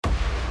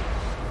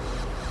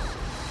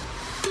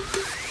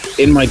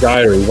in my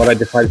diary, what I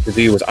decided to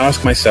do was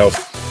ask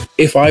myself,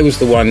 if I was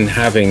the one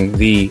having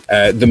the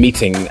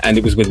meeting and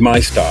it was with my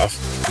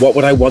staff, what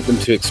would I want them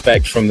to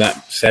expect from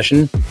that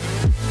session?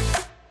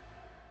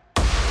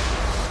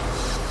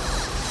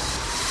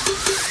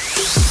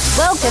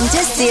 Welcome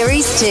to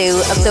Series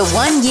 2 of the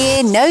 1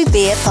 Year No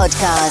Beer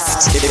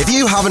podcast. If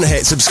you haven't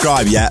hit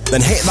subscribe yet,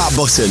 then hit that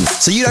button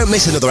so you don't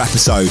miss another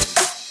episode.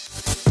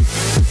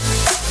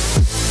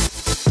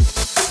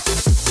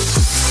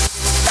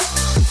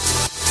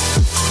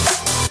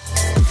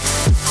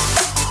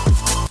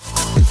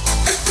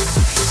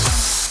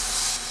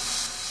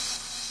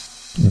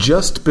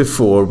 Just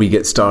before we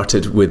get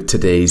started with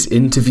today's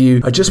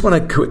interview, I just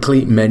want to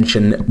quickly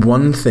mention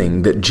one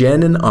thing that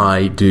Jen and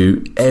I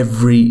do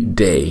every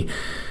day.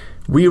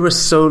 We were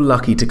so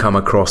lucky to come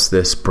across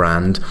this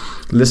brand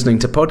listening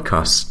to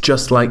podcasts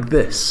just like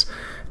this.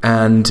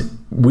 And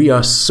we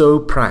are so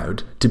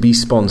proud to be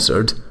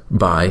sponsored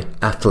by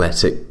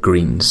Athletic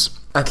Greens.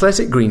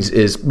 Athletic Greens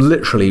is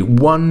literally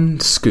one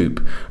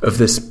scoop of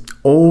this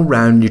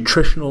all-round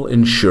nutritional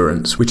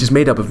insurance, which is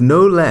made up of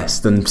no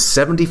less than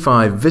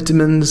 75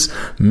 vitamins,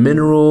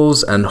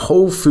 minerals, and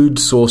whole food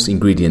source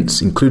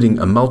ingredients, including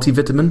a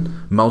multivitamin,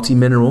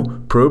 multi-mineral,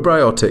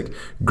 probiotic,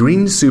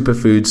 green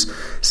superfoods,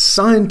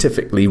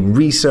 scientifically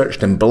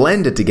researched and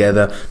blended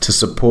together to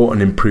support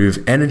and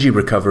improve energy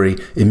recovery,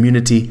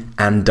 immunity,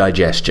 and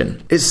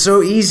digestion. It's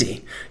so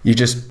easy. You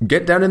just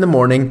get down in the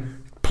morning,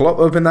 plop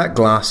open that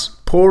glass,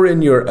 pour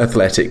in your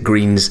Athletic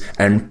Greens,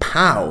 and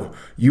pow!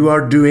 You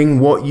are doing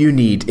what you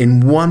need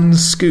in one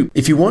scoop.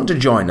 If you want to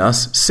join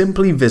us,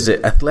 simply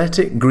visit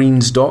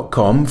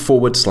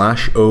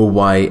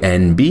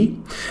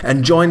athleticgreens.com/OYNB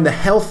and join the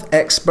health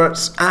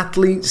experts,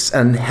 athletes,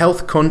 and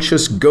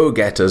health-conscious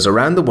go-getters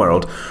around the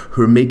world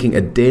who are making a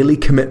daily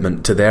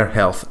commitment to their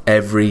health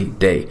every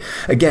day.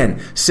 Again,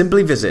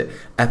 simply visit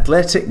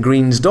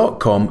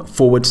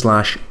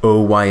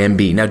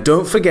athleticgreens.com/OYNB. Now,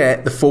 don't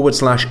forget the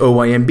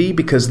 /OYNB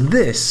because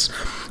this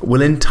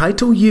will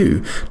entitle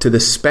you to the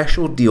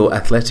special deal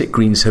Athletic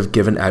Greens have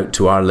given out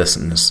to our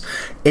listeners.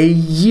 A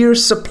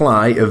year's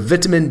supply of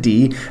vitamin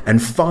D and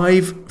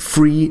 5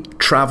 free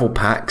travel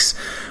packs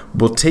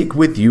will take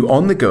with you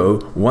on the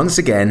go. Once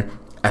again,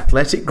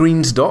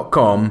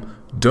 athleticgreens.com.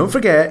 Don't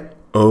forget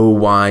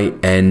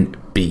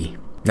OYNB.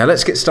 Now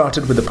let's get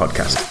started with the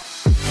podcast.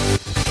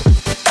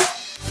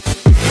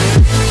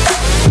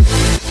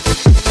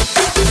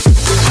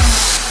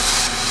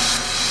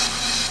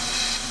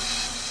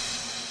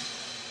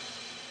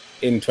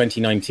 In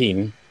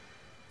 2019,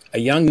 a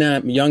young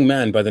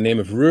man by the name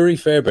of Rory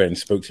Fairbairn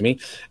spoke to me,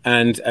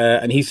 and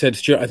he said,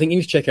 "Stuart, I think you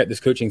need to check out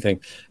this coaching thing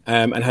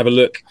and have a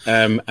look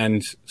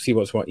and see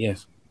what's what."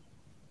 Yes.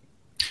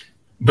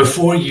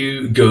 Before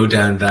you go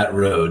down that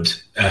road,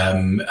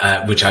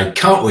 which I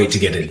can't wait to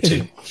get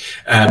into,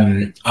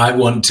 I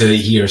want to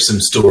hear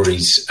some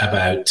stories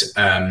about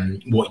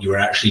what you were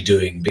actually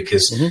doing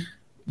because. Mm-hmm.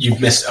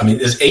 You've missed,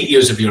 there's 8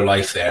 years of your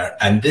life there,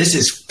 and this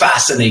is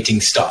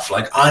fascinating stuff.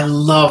 Like, I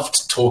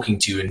loved talking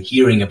to you and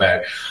hearing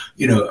about,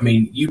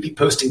 you'd be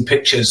posting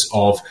pictures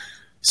of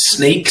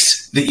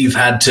snakes that you've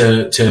had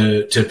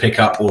to pick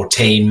up or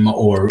tame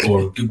or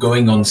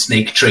going on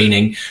snake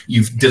training.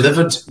 You've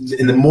delivered,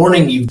 in the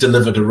morning, you've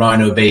delivered a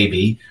rhino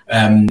baby,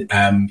 up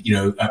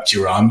to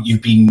your arm.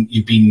 You've been,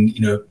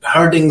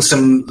 herding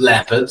some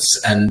leopards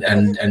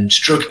and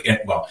stroking,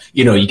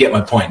 you get my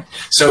point.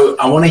 So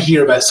I want to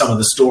hear about some of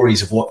the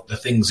stories of what the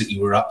things that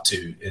you were up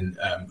to in,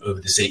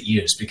 over this 8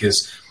 years,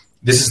 because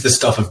this is the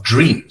stuff of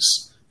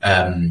dreams.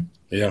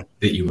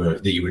 That you were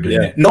doing.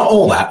 Yeah. Not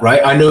all that,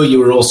 right? I know you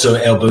were also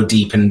elbow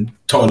deep in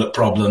toilet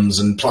problems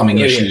and plumbing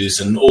issues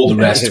and all the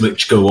rest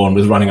which go on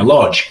with running a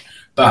lodge.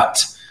 But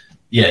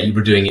you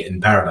were doing it in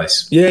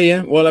paradise.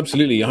 Yeah. Well,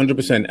 absolutely,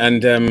 100%.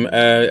 And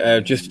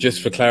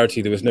just for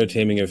clarity, there was no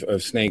taming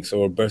of snakes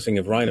or birthing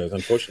of rhinos,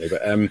 unfortunately.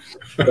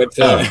 But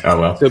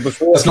well. So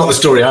before, that's not the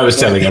story I was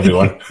telling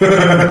everyone.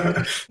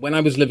 When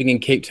I was living in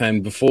Cape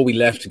Town, before we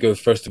left to go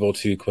first of all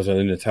to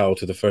KwaZulu-Natal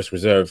to the first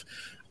reserve,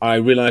 I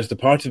realised the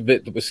part of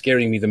it that was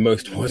scaring me the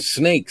most was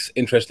snakes,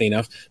 interestingly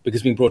enough,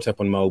 because being brought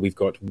up on Mull, we've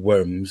got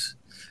worms.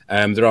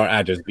 There are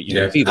adders, but you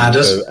don't see them.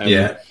 Adders,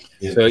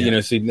 so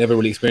you'd never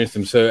really experienced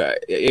them. So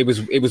it was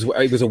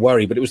a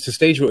worry, but it was the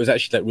stage where it was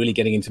actually like really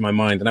getting into my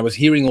mind. And I was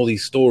hearing all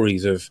these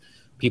stories of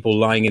people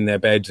lying in their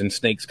beds and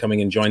snakes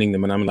coming and joining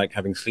them. And I'm like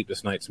having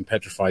sleepless nights and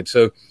petrified.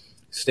 So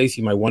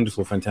Stacey, my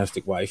wonderful,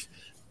 fantastic wife,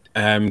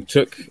 when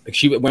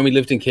we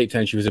lived in Cape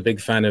Town, she was a big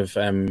fan of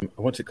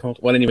what's it called?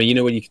 Well, anyway,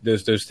 when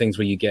those things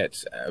where you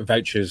get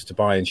vouchers to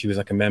buy, and she was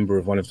like a member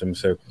of one of them.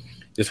 So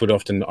this would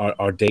often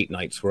our date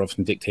nights were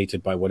often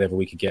dictated by whatever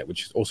we could get,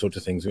 which is all sorts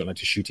of things. We went like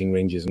to shooting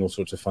ranges and all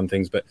sorts of fun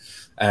things. But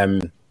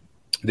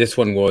this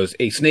one was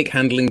a snake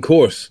handling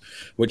course,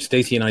 which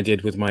Stacey and I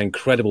did with my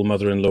incredible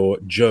mother-in-law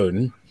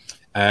Joan.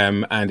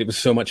 And it was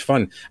so much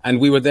fun. And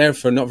we were there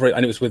for and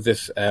it was with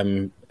this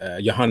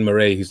Johan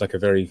Murray, who's like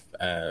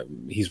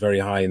he's very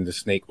high in the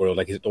snake world.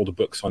 Like all the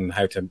books on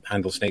how to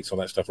handle snakes, all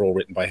that stuff are all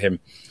written by him.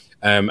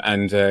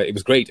 And it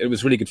was great. It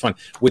was really good fun.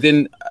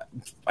 Within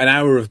an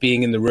hour of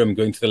being in the room,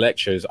 going to the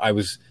lectures, I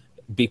was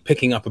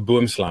picking up a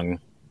boomslang.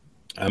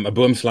 A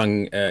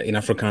boomslang in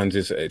Afrikaans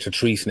it's a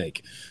tree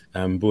snake.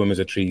 Boom is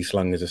a tree,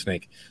 slang is a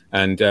snake.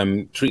 And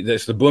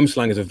the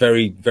boomslang is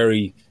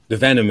the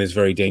venom is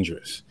very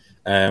dangerous.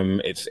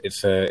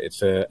 It's a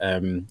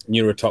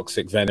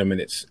neurotoxic venom, and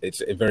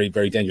it's very,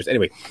 very dangerous.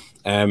 Anyway,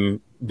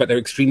 but they're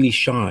extremely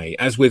shy,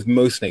 as with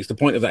most snakes. The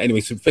point of that, anyway,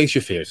 so face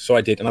your fears. So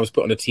I did, and I was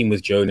put on a team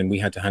with Joan, and we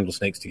had to handle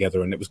snakes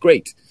together, and it was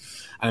great.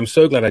 And I'm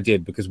so glad I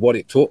did, because what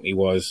it taught me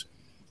was,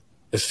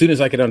 as soon as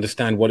I could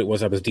understand what it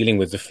was I was dealing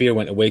with, the fear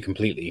went away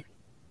completely.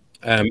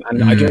 And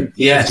I don't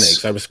fear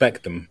snakes; I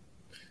respect them.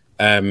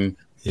 And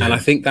I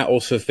think that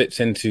also fits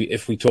into,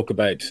 if we talk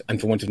about, and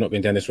for want of not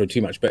being down this road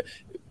too much, but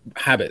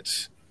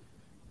habits.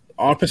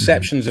 Our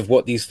perceptions of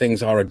what these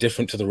things are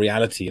different to the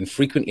reality. And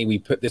frequently we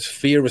put this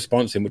fear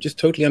response in, which is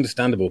totally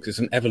understandable because it's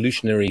an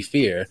evolutionary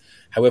fear.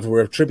 However,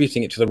 we're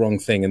attributing it to the wrong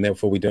thing, and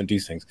therefore we don't do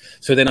things.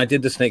 So then I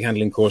did the snake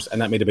handling course,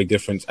 and that made a big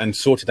difference, and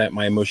sorted out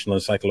my emotional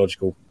and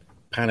psychological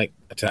panic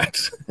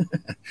attacks.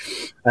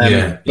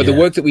 But the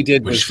work that we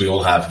did, which we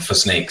all have for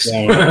snakes.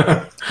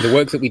 The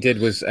work that we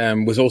did was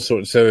all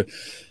sorts. So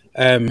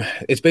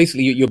it's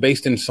basically, you're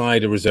based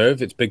inside a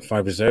reserve. It's Big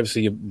Five Reserve.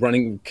 So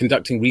you're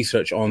conducting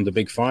research on the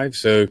Big Five.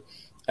 So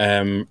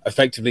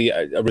effectively,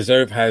 a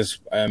reserve has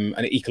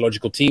an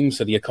ecological team.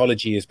 So the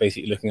ecology is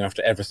basically looking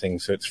after everything.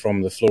 So it's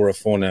from the flora,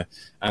 fauna,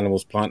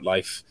 animals, plant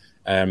life,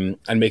 and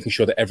making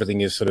sure that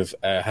everything is sort of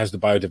has the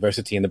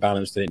biodiversity and the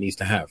balance that it needs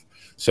to have.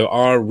 So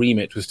our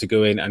remit was to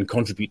go in and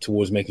contribute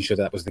towards making sure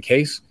that was the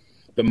case,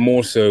 but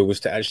more so was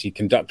to actually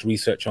conduct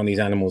research on these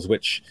animals,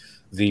 which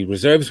the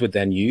reserves would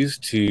then use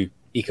to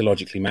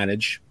ecologically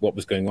manage what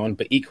was going on.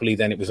 But equally,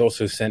 then it was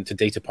also sent to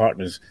data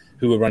partners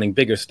who were running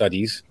bigger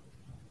studies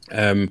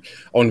on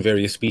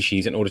various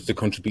species in order to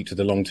contribute to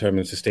the long-term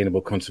and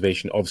sustainable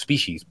conservation of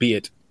species, be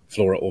it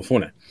flora or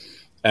fauna.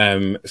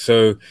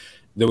 So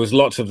there was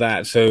lots of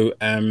that. So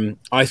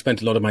I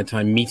spent a lot of my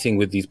time meeting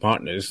with these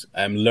partners,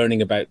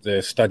 learning about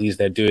the studies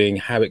they're doing,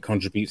 how it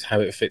contributes, how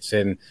it fits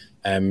in,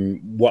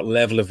 what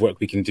level of work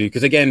we can do.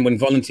 Because again, when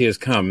volunteers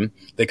come,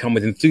 they come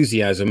with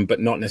enthusiasm,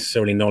 but not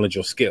necessarily knowledge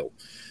or skill.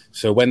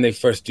 So when they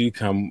first do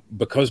come,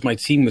 because my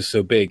team was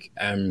so big,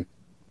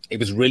 it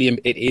is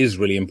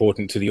really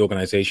important to the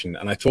organization.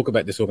 And I talk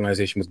about this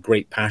organization with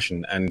great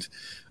passion. And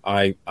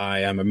I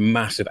am a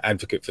massive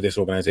advocate for this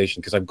organization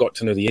because I've got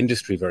to know the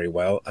industry very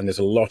well. And there's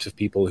a lot of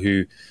people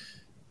who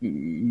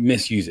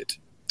misuse it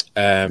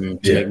to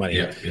make money.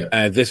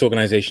 This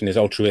organization is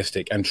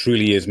altruistic and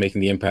truly is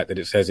making the impact that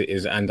it says it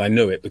is. And I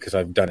know it because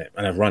I've done it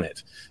and I've run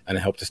it and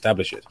I helped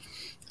establish it.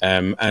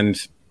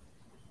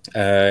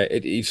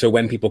 So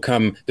when people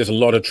come, there's a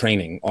lot of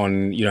training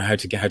on, how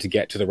to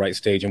get to the right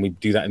stage. And we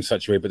do that in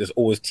such a way, but there's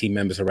always team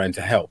members around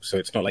to help. So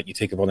it's not like you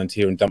take a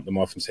volunteer and dump them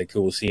off and say,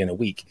 cool, we'll see you in a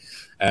week.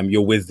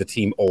 You're with the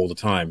team all the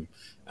time.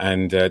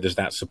 And there's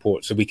that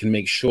support. So we can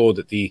make sure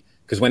that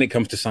because when it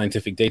comes to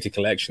scientific data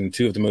collection,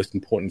 two of the most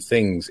important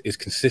things is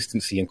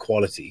consistency and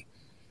quality.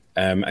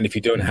 And if you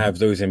don't have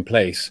those in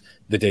place,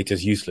 the data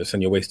is useless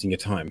and you're wasting your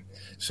time.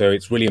 So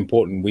it's really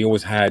important. We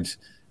always had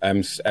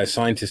as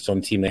scientists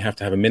on team, they have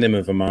to have a minimum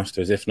of a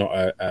master's, if not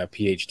a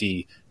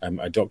PhD,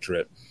 a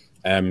doctorate,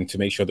 to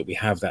make sure that we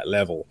have that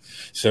level.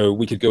 So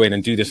we could go in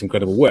and do this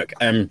incredible work.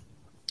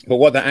 But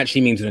what that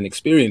actually means in an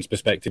experience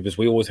perspective is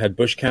we always had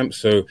bush camps,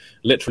 so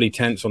literally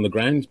tents on the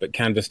ground, but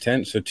canvas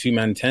tents, so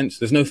 2-man tents.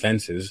 There's no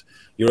fences.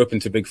 You're open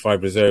to Big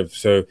Five Reserve.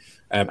 So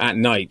at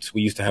night,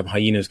 we used to have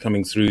hyenas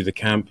coming through the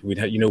camp. We'd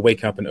have,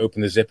 wake up and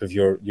open the zip of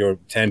your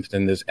tent,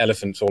 and there's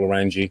elephants all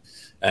around you.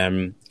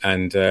 It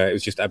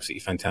was just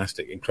absolutely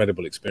fantastic,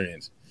 incredible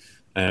experience.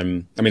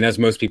 As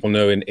most people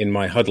know, in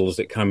my huddles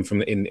that come from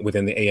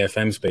within the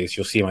AFM space,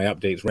 you'll see my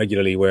updates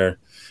regularly where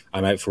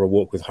I'm out for a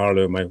walk with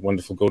Harlow, my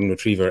wonderful golden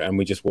retriever, and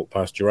we just walk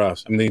past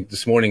giraffes.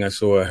 This morning I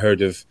saw a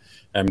herd of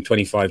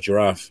 25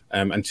 giraffe,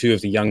 and two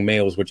of the young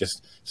males were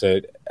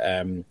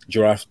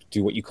giraffes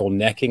do what you call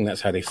necking.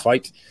 That's how they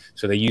fight.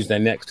 So they use their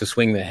necks to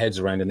swing their heads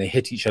around, and they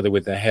hit each other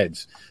with their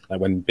heads, like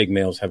when big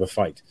males have a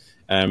fight.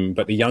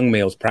 But the young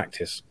males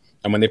practice.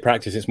 And when they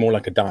practice, it's more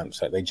like a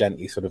dance. Like they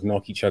gently sort of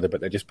knock each other,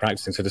 but they're just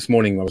practicing. So this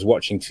morning I was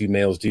watching two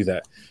males do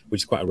that,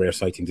 which is quite a rare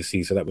sighting to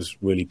see. So that was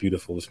really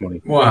beautiful this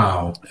morning.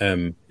 Wow.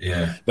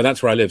 But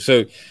that's where I live.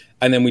 So,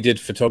 and then we did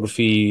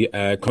photography,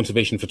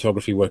 conservation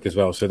photography work as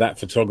well. So that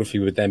photography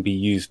would then be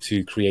used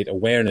to create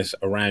awareness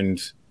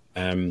around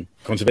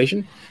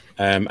conservation.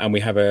 And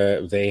it's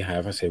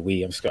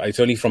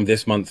only from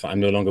this month I'm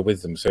no longer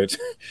with them. So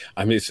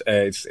I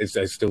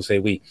still say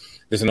we.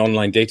 There's an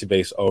online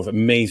database of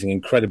amazing,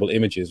 incredible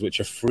images, which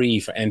are free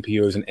for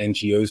NPOs and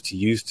NGOs to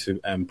use to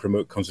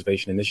promote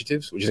conservation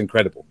initiatives, which is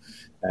incredible.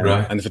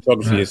 And the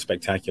photography is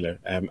spectacular.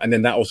 And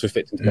then that also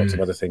fits into lots of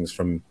other things,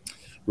 from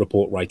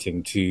report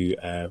writing to,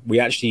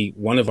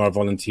 one of our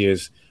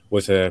volunteers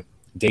was a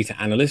data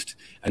analyst,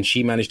 and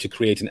she managed to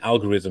create an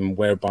algorithm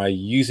whereby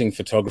using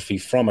photography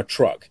from a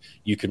truck,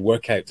 you could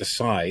work out the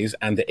size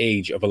and the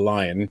age of a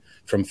lion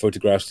from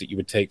photographs that you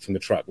would take from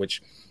the truck,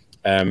 which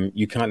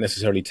you can't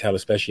necessarily tell,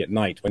 especially at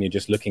night when you're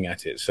just looking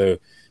at it. So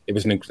it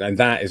was and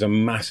that is a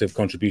massive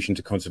contribution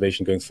to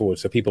conservation going forward.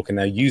 So people can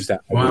now use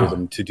that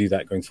algorithm to do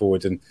that going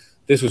forward. And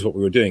this was what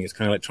we were doing. It's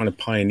kind of like trying to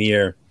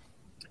pioneer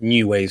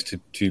new ways to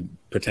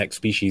protect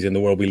species in the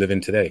world we live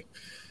in today.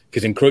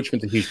 Because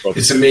encroachment is a huge problem.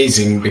 It's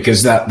amazing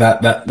because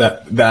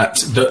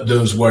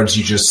those words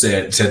you just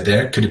said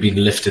there could have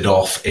been lifted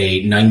off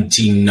a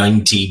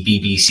 1990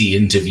 BBC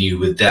interview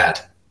with Dad.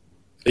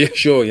 Yeah,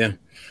 sure, yeah.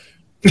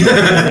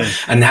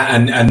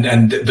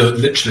 and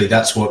literally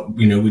that's what,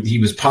 he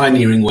was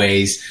pioneering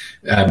ways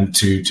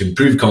to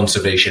improve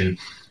conservation.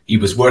 He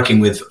was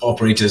working with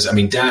operators. I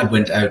mean, Dad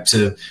went out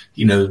to,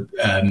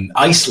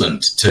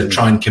 Iceland to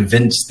try and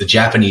convince the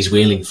Japanese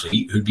whaling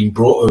fleet who'd been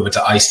brought over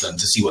to Iceland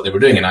to see what they were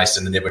doing in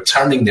Iceland. And they were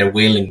turning their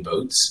whaling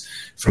boats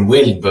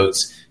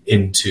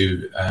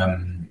into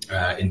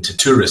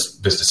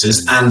tourist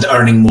businesses and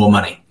earning more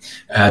money.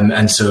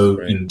 And so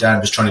Dad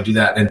was trying to do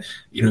that. And,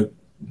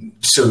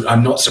 so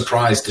I'm not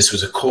surprised this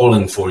was a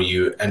calling for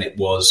you, and it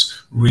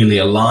was really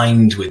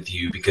aligned with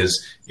you because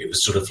it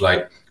was sort of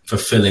like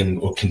fulfilling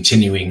or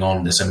continuing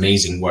on this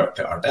amazing work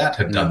that our dad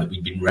had done, that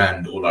we'd been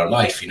around all our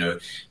life.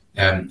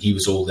 He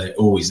was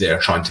always there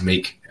trying to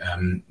make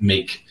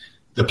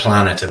the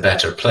planet a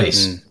better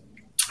place.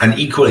 And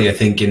equally, I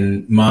think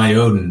in my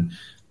own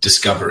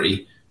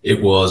discovery,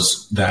 it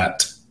was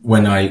that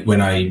when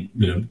I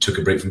took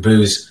a break from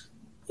booze,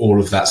 all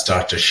of that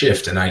started to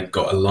shift, and I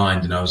got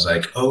aligned, and I was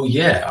like, oh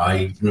yeah,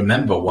 I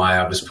remember why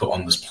I was put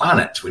on this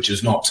planet, which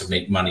is not to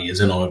make money as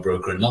an oil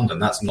broker in London.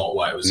 That's not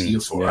what I was here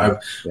for.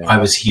 I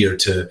was here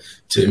to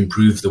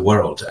improve the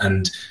world.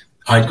 And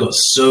I'd got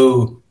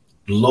so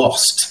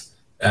lost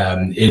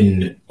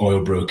in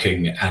oil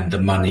broking and the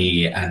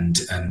money and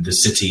the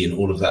city and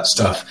all of that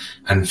stuff,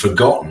 and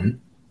forgotten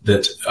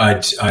that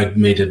I'd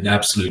made an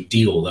absolute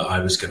deal that I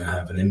was going to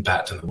have an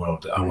impact on the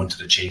world, that I wanted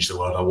to change the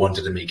world. I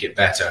wanted to make it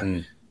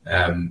better.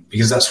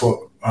 Because that's what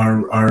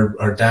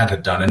our dad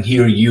had done. And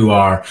here you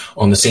are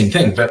on the same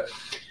thing. But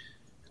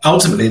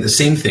ultimately, the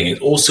same thing,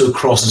 it also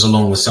crosses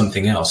along with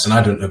something else. And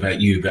I don't know about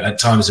you, but at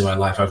times in my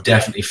life, I've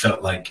definitely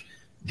felt like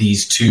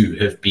these two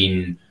have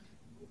been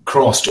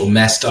crossed or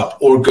messed up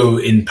or go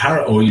in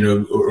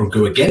or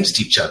go against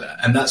each other.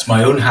 And that's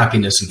my own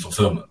happiness and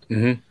fulfillment.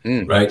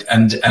 Right.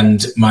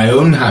 And my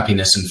own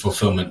happiness and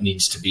fulfillment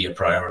needs to be a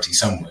priority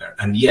somewhere.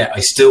 And yet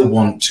I still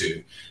want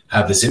to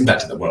have this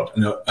impact in the world.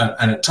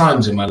 And at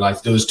times in my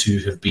life, those two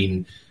have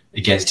been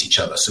against each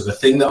other. So the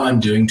thing that I'm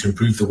doing to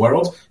improve the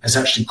world has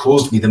actually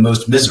caused me the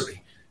most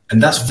misery.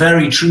 And that's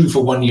very true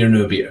for 1 year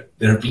no beer.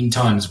 There have been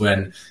times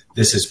when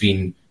this has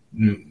been,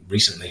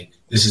 recently,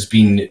 this has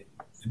been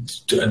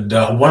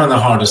one of the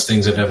hardest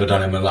things I've ever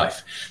done in my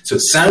life. So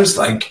it sounds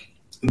like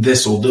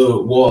this, although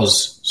it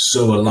was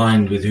so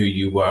aligned with who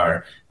you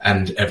were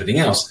and everything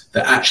else,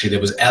 that actually there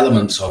was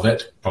elements of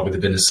it, probably the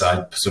business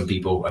side for some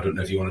people, I don't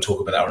know if you want to talk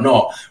about that or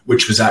not,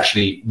 which was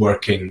actually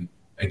working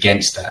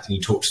against that. And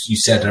you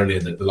said earlier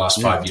that the last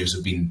 5 years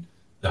have been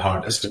the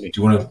hardest. Do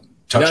you want to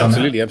touch on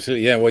absolutely, that?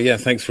 Absolutely. Yeah. Well, yeah,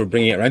 thanks for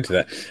bringing it around to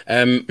that.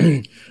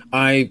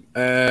 I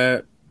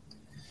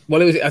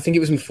think it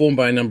was informed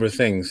by a number of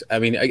things. I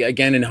mean,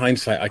 again, in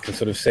hindsight, I can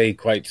sort of say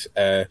quite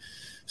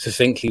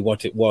succinctly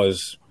what it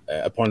was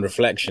upon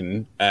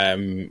reflection,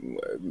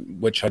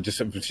 which I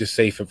just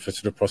say for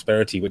sort of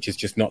prosperity, which is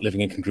just not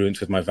living in congruence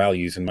with my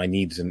values and my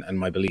needs and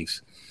my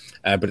beliefs.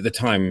 But at the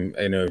time,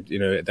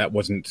 that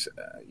wasn't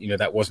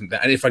that.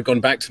 And if I'd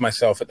gone back to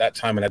myself at that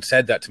time and I'd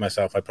said that to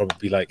myself, I'd probably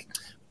be like,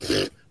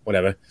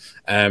 whatever.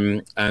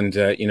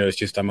 It's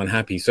just, I'm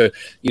unhappy. So,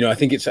 I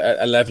think it's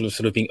a level of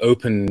sort of being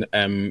open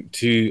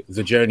to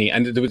the journey.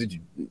 And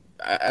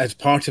as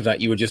part of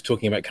that, you were just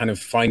talking about kind of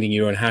finding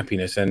your own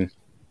happiness. And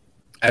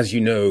as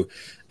you know,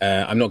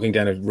 I'm not going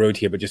down a road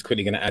here, but just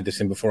quickly going to add this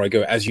in before I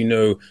go. As you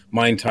know,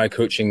 my entire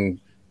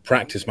coaching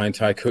practice, my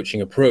entire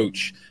coaching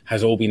approach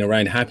has all been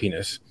around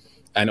happiness.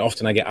 And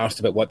often I get asked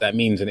about what that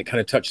means. And it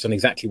kind of touches on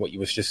exactly what you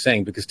were just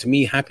saying, because to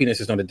me,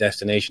 happiness is not a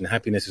destination.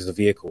 Happiness is a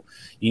vehicle.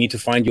 You need to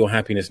find your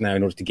happiness now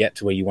in order to get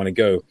to where you want to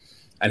go.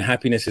 And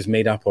happiness is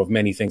made up of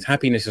many things.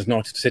 Happiness is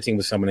not sitting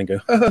with someone and go,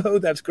 oh,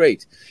 that's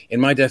great.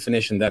 In my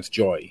definition, that's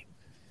joy.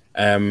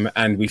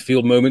 And we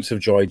feel moments of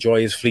joy.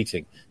 Joy is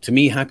fleeting. To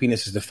me,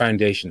 happiness is the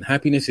foundation.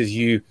 Happiness is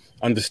you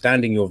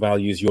understanding your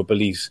values, your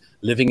beliefs,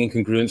 living in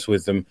congruence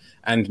with them,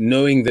 and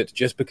knowing that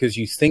just because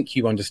you think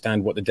you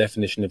understand what the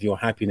definition of your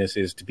happiness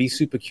is, to be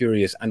super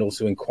curious and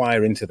also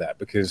inquire into that,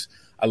 because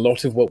a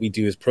lot of what we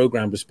do is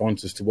programmed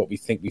responses to what we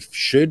think we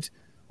should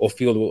or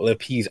feel will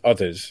appease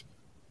others.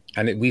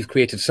 And we've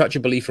created such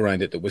a belief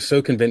around it that we're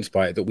so convinced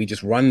by it that we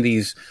just run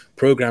these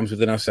programs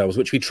within ourselves,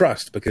 which we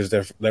trust because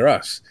they're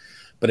us.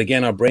 But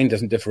again, our brain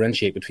doesn't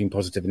differentiate between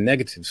positive and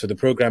negative. So the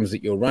programs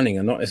that you're running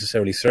are not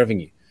necessarily serving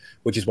you.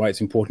 which is why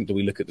it's important that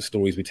we look at the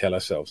stories we tell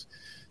ourselves.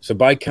 So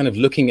by kind of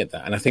looking at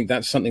that, and I think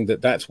that's something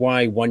that's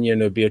why 1 Year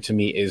No Beer to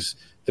me is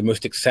the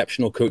most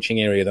exceptional coaching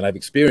area that I've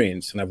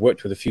experienced. And I've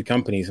worked with a few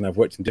companies and I've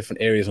worked in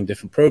different areas on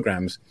different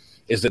programs,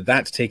 is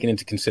that's taken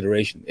into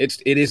consideration.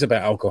 It is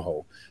about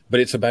alcohol, but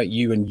it's about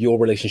you and your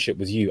relationship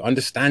with you,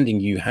 understanding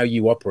you, how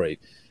you operate.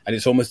 And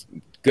it's almost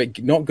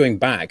not going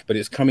back, but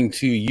it's coming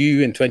to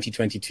you in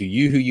 2022,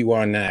 you who you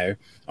are now,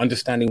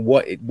 understanding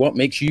what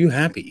makes you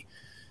happy,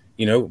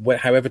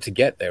 however to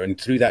get there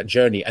and through that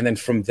journey. And then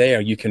from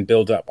there, you can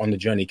build up on the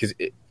journey, because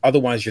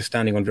otherwise you're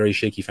standing on very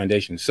shaky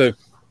foundations. So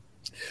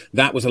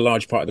that was a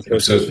large part of the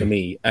process for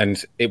me.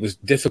 And it was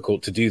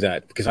difficult to do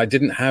that because I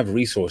didn't have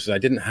resources. I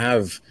didn't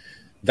have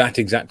that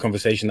exact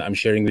conversation that I'm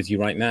sharing with you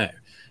right now.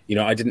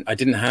 I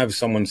didn't have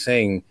someone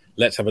saying,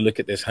 let's have a look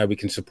at this, how we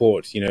can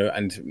support,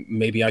 and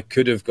maybe I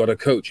could have got a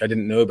coach. I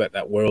didn't know about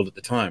that world at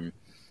the time.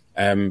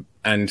 And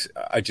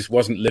I just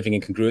wasn't living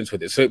in congruence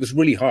with it. So it was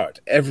really hard.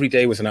 Every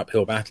day was an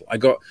uphill battle.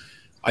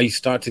 I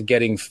started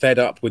getting fed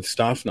up with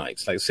staff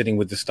nights, like sitting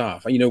with the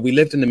staff. We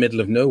lived in the middle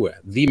of nowhere.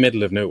 We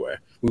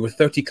were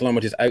 30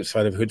 kilometers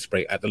outside of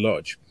Hoedspruit at the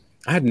lodge.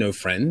 I had no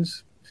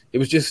friends. It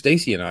was just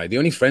Stacey and I. The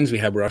only friends we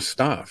had were our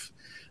staff.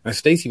 And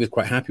Stacey was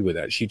quite happy with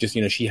that. She just,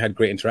 she had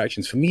great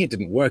interactions. For me, it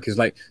didn't work. It's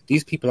like,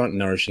 these people aren't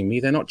nourishing me.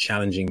 They're not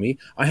challenging me.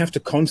 I have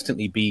to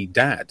constantly be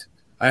dad.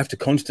 I have to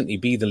constantly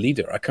be the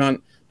leader. I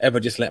can't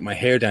ever just let my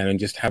hair down and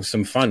just have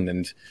some fun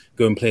and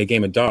go and play a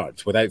game of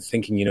darts without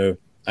thinking,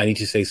 I need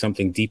to say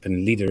something deep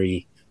and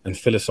leadery and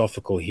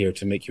philosophical here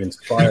to make you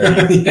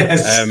inspired.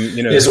 Yes.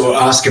 Yes, or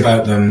ask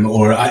about them,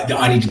 or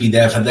I need to be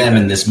there for them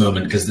in this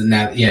moment because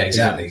now,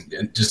 exactly,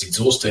 just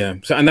exhausting. Yeah.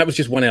 So, and that was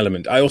just one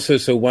element. I also,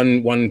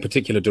 one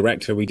particular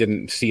director, we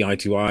didn't see eye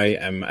to eye,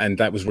 and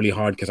that was really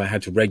hard because I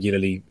had to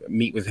regularly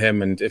meet with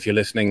him. And if you're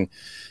listening,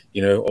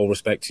 all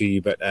respect to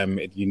you, but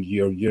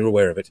you're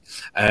aware of it.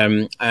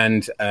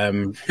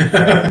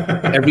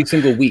 Every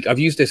single week, I've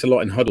used this a lot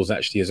in huddles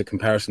actually as a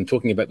comparison,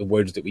 talking about the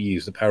words that we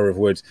use, the power of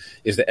words,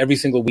 is that every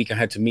single week I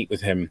had to meet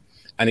with him,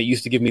 and it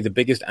used to give me the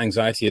biggest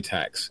anxiety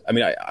attacks. I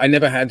mean, I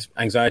never had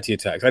anxiety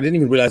attacks. I didn't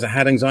even realize I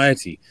had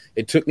anxiety.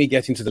 It took me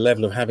getting to the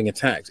level of having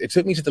attacks. It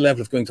took me to the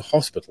level of going to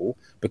hospital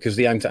because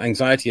the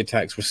anxiety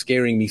attacks were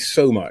scaring me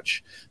so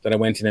much that I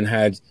went in and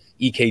had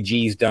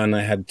EKGs done,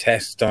 I had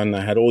tests done,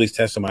 I had all these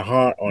tests on my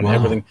heart, on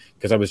everything,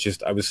 because I was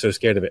so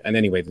scared of it. And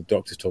anyway, the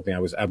doctors told me I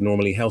was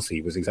abnormally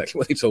healthy, was exactly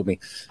what they told me.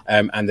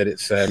 And that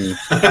it's...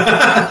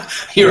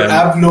 You're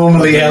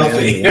abnormally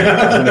healthy.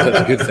 I don't know if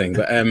that's a good thing,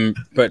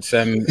 but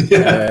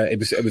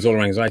it was all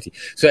around anxiety.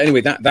 So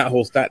anyway,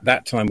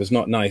 that time was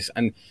not nice.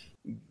 And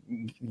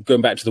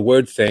going back to the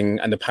word thing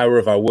and the power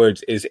of our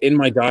words, is in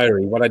my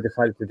diary, what I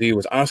decided to do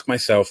was ask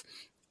myself,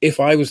 if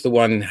I was the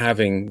one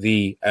having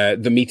the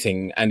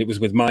meeting and it was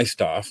with my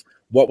staff,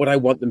 what would I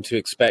want them to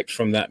expect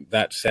from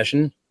that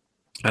session?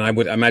 And I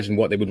would imagine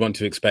what they would want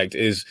to expect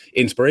is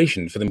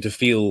inspiration, for them to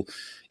feel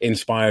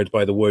inspired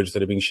by the words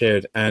that are being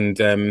shared. And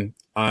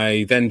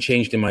I then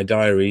changed in my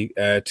diary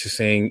to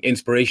saying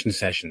inspiration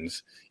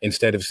sessions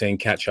instead of saying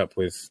catch up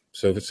with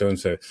so and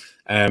so.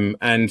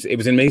 And it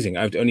was amazing.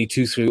 Only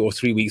 2 or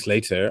 3 weeks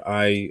later,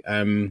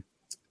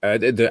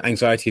 the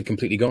anxiety had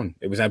completely gone.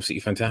 It was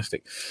absolutely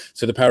fantastic.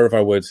 So the power of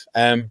our words.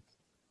 But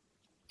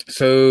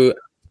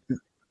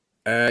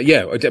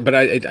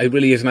it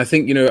really is. And I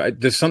think,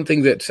 there's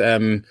something that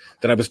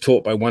I was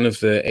taught by one of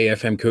the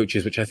AFM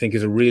coaches, which I think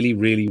is a really,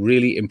 really,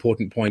 really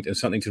important point and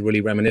something to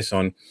really reminisce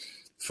on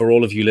for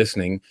all of you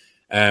listening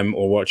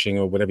or watching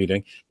or whatever you're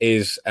doing,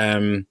 is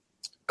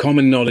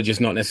common knowledge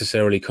is not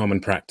necessarily common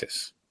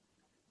practice.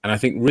 And I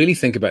think really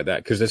think about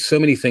that, because there's so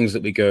many things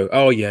that we go,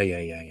 oh,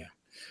 yeah.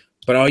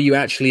 But are you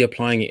actually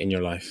applying it in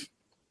your life?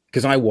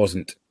 Because I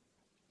wasn't.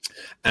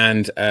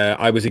 And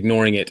I was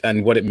ignoring it.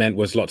 And what it meant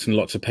was lots and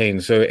lots of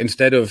pain. So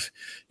instead of,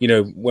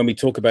 when we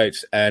talk about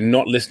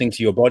not listening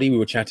to your body, we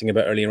were chatting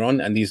about earlier on,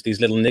 and these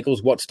little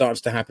niggles, what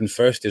starts to happen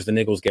first is the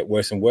niggles get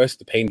worse and worse.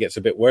 The pain gets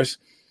a bit worse.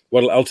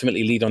 What will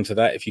ultimately lead on to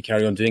that, if you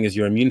carry on doing, is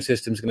your immune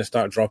system is going to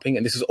start dropping.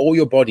 And this is all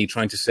your body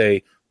trying to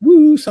say,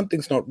 woo,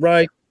 something's not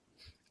right.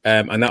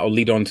 And that will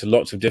lead on to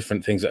lots of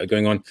different things that are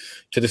going on,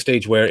 to the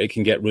stage where it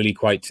can get really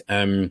quite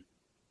bad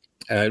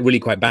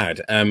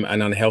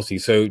and unhealthy.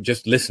 So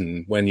just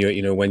listen when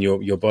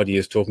your body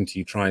is talking to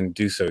you. Try and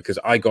do so, because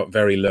I got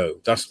very low.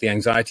 Thus, the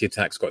anxiety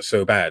attacks got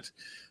so bad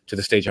to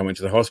the stage I went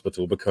to the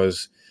hospital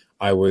because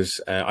I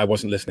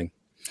wasn't listening,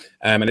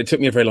 and it took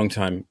me a very long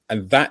time.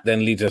 And that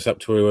then leads us up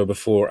to where we were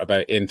before,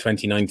 about in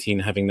 2019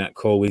 having that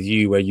call with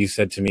you, where you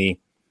said to me,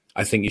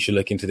 "I think you should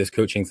look into this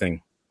coaching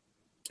thing."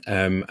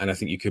 And I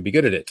think you could be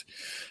good at it,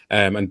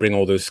 and bring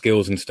all those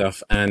skills and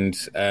stuff. And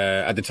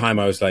at the time,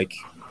 I was like,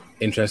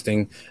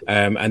 interesting.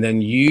 And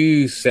then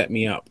you set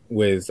me up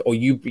with, or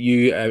you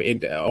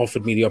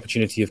offered me the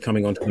opportunity of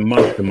coming onto the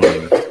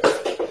mastermind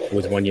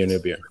with 1 Year No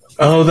Beer.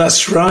 Oh,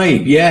 that's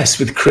right. Yes,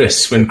 with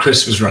Chris, when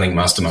Chris was running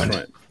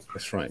Mastermind.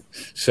 That's right.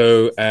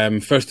 So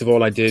first of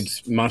all, I did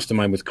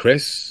Mastermind with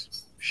Chris.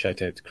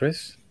 Shout out to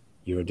Chris.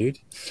 You're a dude.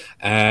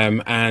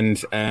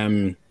 And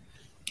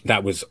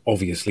that was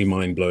obviously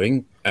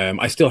mind-blowing.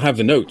 I still have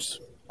the notes.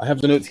 I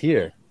have the notes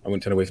here. I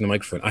won't turn away from the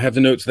microphone. I have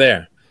the notes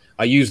there.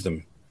 I use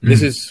them.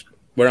 This is,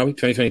 where are we?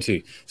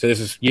 2022. So this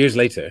is years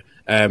later.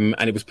 And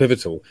it was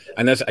pivotal.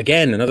 And that's,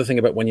 again, another thing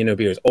about One Year No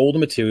Beer is all the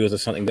materials are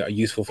something that are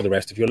useful for the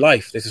rest of your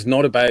life. This is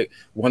not about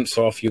once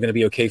off, you're going to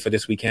be okay for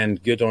this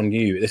weekend. Good on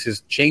you. This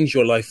is change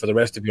your life for the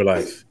rest of your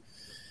life.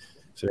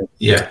 So,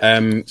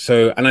 yeah.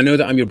 So, and I know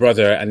that I'm your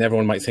brother, and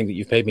everyone might think that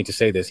you've paid me to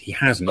say this. He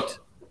hasn't.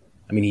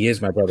 I mean, he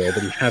is my brother,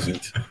 but he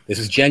hasn't. This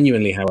is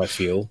genuinely how I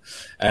feel.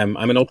 I'm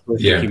an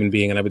altruistic human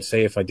being, and I would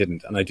say if I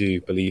didn't, and I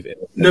do believe it.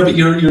 No, but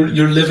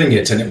you're living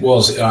it, and it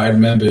was. I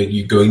remember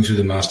you going through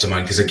the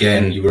mastermind because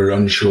again, you were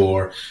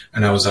unsure,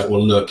 and I was like,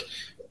 well, look.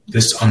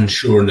 This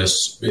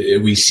unsureness,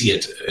 we see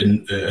it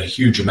in a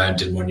huge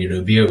amount in One Year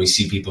No Beer. We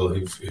see people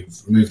who've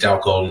removed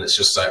alcohol, and it's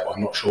just like, well,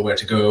 I'm not sure where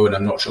to go, and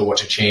I'm not sure what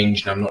to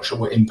change, and I'm not sure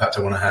what impact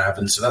I want to have.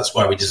 And so that's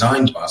why we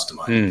designed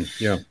Mastermind,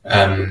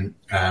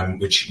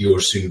 which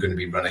you're soon going to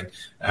be running.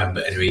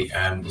 But anyway,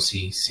 we'll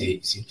see.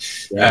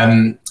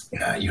 Yeah.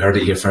 You heard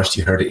it here first.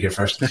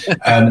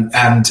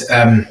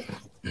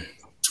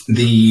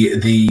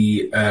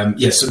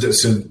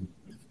 So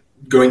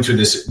going through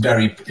this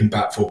very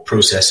impactful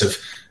process of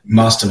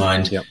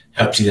Mastermind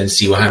helps you then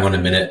see, well, hang on a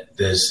minute,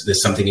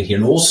 there's something in here.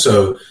 And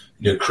also,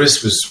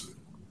 Chris was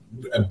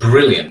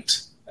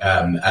brilliant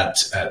at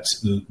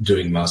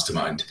doing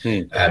Mastermind.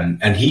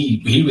 And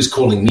he was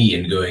calling me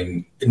and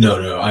going,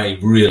 no, I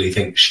really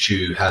think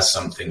Stu has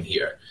something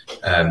here.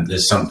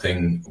 There's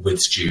something with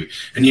Stu.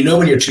 And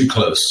when you're too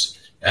close,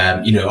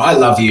 I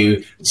love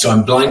you, so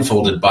I'm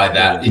blindfolded by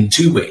that in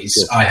two ways.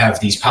 I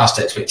have these past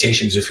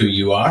expectations of who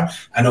you are,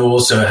 and I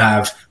also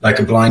have like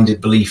a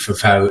blinded belief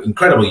of how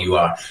incredible you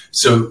are.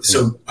 So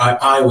I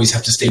always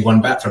have to stay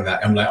one back from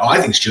that. I'm like, I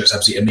think Stuart's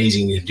absolutely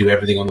amazing. He can do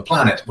everything on the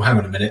planet. Well, hang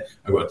on a minute.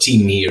 I've got a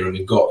team here, and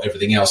we've got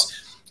everything else.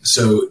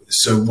 So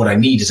what I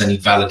need is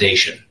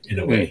validation in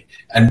a way.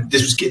 And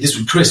this was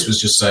Chris was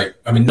just like,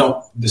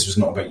 this was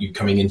not about you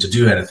coming in to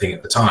do anything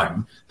at the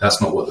time.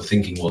 That's not what the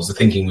thinking was. The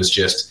thinking was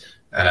just,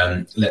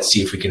 let's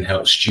see if we can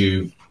help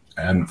Stu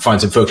find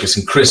some focus.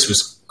 And Chris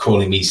was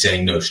calling me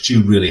saying, no,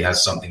 Stu really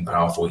has something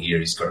powerful here.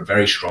 He's got a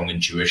very strong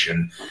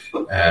intuition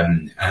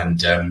and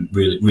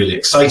really, really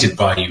excited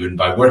by you and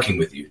by working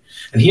with you.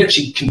 And he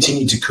actually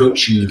continued to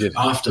coach you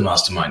after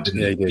Mastermind,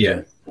 didn't he? He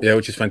did. Yeah,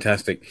 which is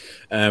fantastic.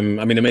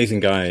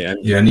 Amazing guy. And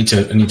I need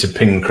to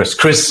ping Chris.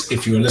 Chris,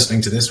 if you're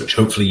listening to this, which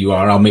hopefully you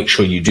are, I'll make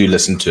sure you do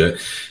listen to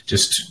it.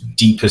 Just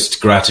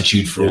deepest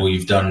gratitude for all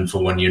you've done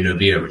for One Year No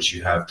Beer, which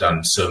you have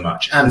done so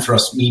much. And for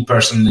us, me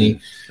personally,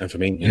 and for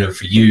me,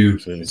 for you,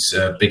 it's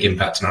a big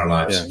impact in our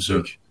lives. Yeah,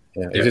 so,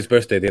 it was his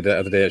birthday the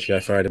other day. Actually, I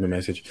fired him a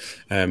message,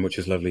 which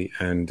was lovely.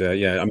 And sorry,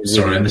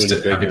 really, I missed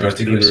it. Happy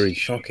birthday, Chris. Really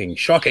shocking.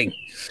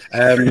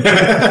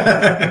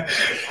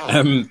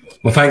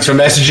 Well, thanks for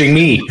messaging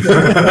me.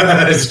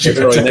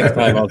 Sorry, next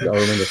time I'll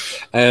remember.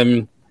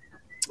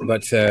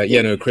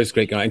 Chris,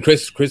 great guy, and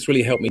Chris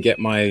really helped me get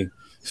my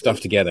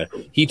stuff together.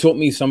 He taught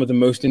me some of the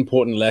most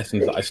important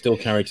lessons that I still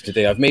carry to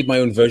today. I've made my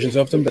own versions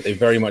of them, but they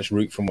very much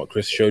root from what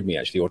Chris showed me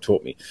actually, or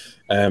taught me.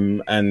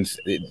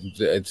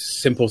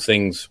 It's simple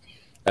things.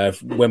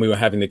 When we were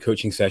having the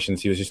coaching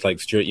sessions, he was just like,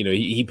 Stuart,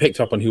 he picked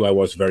up on who I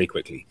was very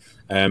quickly,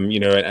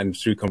 and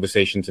through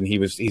conversations, and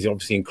he's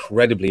obviously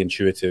incredibly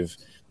intuitive,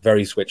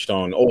 very switched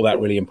on, all that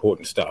really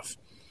important stuff.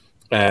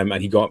 And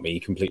he got me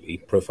completely,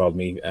 profiled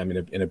me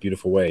in a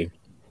beautiful way.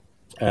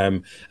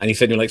 And he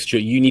said,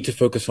 Stuart, you need to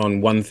focus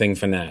on one thing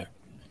for now.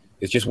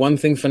 It's just one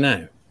thing for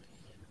now.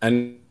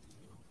 And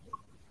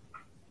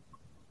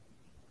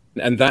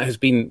that has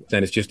been,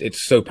 then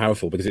it's so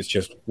powerful because it's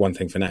just one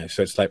thing for now.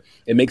 So it's like,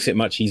 it makes it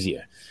much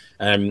easier.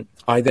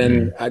 I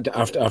then,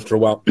 after a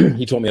while,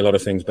 he taught me a lot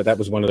of things, but that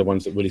was one of the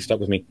ones that really stuck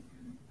with me.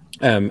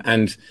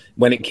 And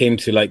when it came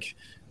to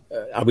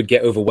I would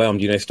get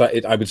overwhelmed,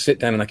 I would sit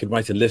down and I could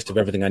write a list of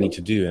everything I need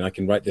to do. And I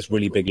can write this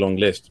really big, long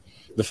list.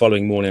 The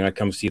following morning, I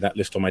come see that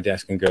list on my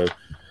desk and go,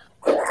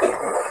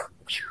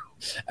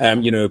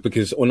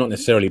 because, or not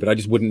necessarily, but I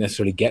just wouldn't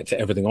necessarily get to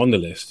everything on the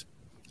list.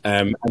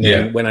 And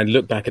then when I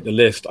look back at the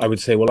list, I would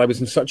say, well, I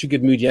was in such a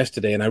good mood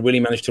yesterday and I really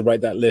managed to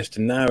write that list.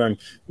 And now and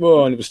it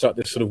would start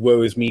this sort of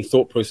woe is me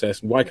thought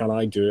process. And why can't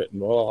I do it?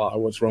 And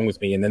what's wrong with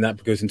me? And then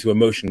that goes into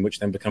emotion, which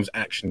then becomes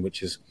action,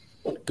 which is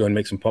go and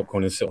make some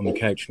popcorn and sit on the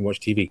couch and watch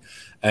TV.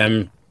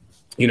 So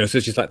it's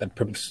just like that,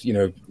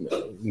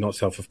 not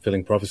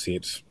self-fulfilling prophecy.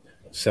 It's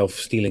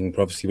self-stealing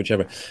prophecy,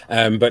 whichever.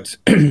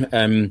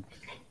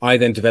 I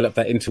then developed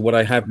that into what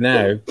I have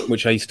now,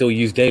 which I still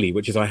use daily,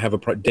 which is I have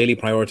a daily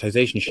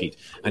prioritization sheet,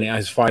 and it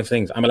has 5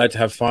 things. I'm allowed to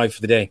have 5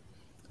 for the day.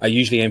 I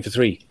usually aim for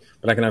 3,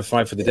 but I can have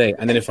 5 for the day.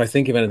 And then if I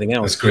think of anything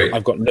else,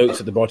 I've got notes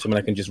at the bottom and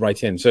I can just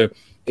write in. So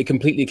it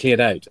completely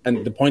cleared out.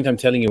 And the point I'm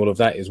telling you all of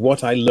that is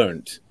what I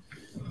learned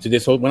to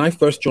this whole, when I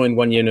first joined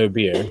One Year No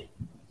Beer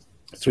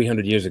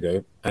 300 years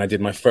ago, and I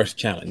did my first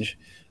challenge,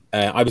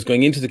 I was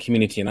going into the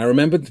community, and I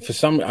remember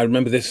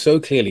this so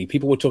clearly.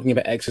 People were talking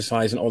about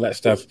exercise and all that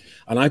stuff,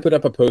 and I put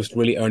up a post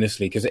really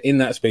earnestly because in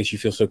that space you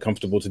feel so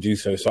comfortable to do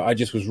so. So I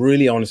just was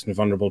really honest and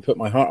vulnerable, put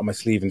my heart on my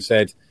sleeve, and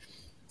said,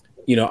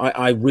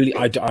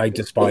 I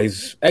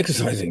despise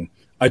exercising.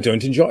 I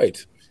don't enjoy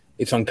it.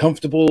 It's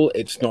uncomfortable.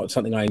 It's not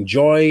something I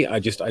enjoy. I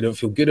don't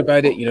feel good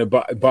about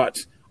it,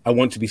 but I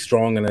want to be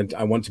strong, and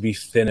I want to be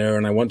thinner,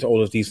 and I want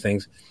all of these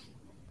things.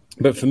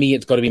 But for me,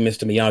 it's got to be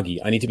Mr. Miyagi.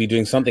 I need to be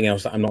doing something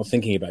else that I'm not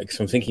thinking about, because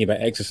if I'm thinking about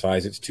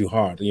exercise, it's too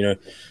hard,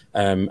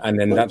 and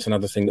then that's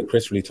another thing that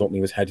Chris really taught me,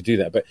 was how to do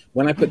that. But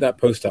when I put that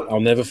post up, I'll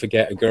never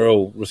forget, a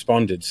girl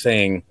responded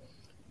saying,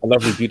 a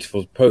lovely,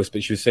 beautiful post,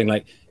 but she was saying,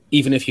 like,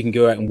 even if you can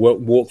go out and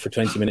walk for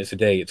 20 minutes a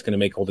day, it's going to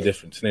make all the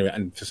difference. And, anyway,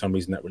 and for some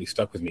reason that really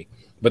stuck with me.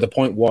 But the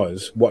point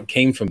was, what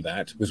came from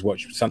that was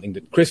something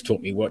that Chris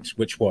taught me,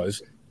 which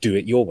was, do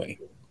it your way.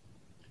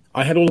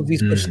 I had all of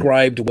these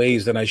prescribed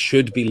ways that I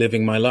should be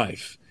living my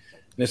life.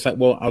 And it's like,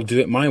 well, I'll do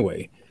it my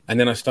way. And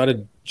then I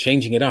started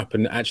changing it up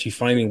and actually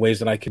finding ways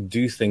that I could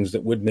do things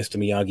that would Mr.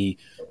 Miyagi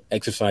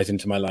exercise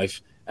into my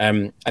life.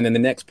 And then the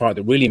next part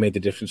that really made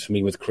the difference for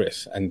me was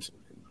Chris. And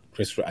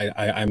Chris,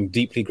 I'm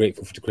deeply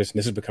grateful to Chris, and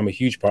this has become a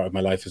huge part of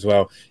my life as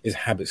well, is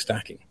habit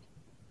stacking.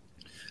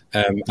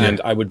 And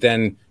I would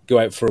then go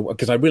out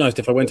because I realized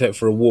if I went out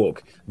for a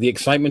walk, the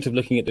excitement of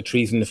looking at the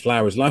trees and the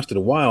flowers lasted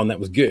a while, and that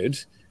was good,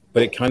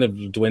 but it kind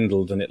of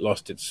dwindled and it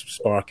lost its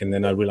spark. And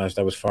then I realized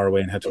I was far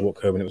away and had to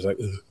walk home, and it was like,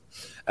 ugh.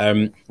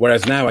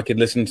 Whereas now I could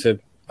listen to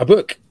a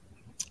book,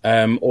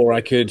 or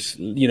I could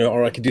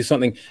do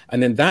something.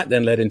 And then that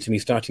led into me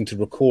starting to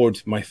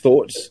record my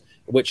thoughts,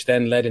 which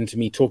then led into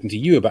me talking to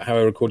you about how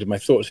I recorded my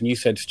thoughts. And you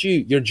said,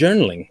 Stu, you're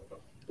journaling.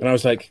 And I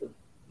was like,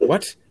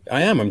 what?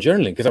 I'm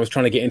journaling, because I was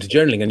trying to get into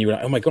journaling, and you were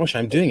like, oh my gosh,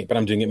 I'm doing it, but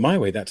I'm doing it my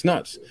way. That's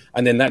nuts.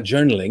 And then that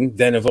journaling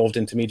then evolved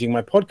into me doing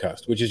my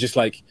podcast, which is just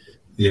like,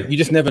 you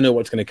just never know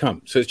what's going to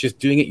come. So it's just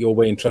doing it your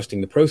way and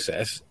trusting the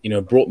process,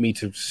 brought me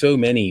to so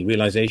many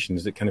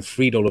realizations that kind of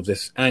freed all of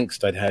this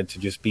angst I'd had to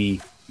just be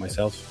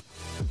myself.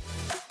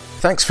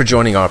 Thanks for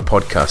joining our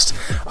podcast.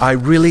 I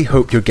really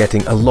hope you're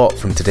getting a lot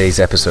from today's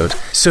episode.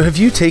 So have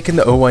you taken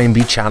the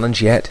OYMB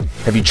challenge yet?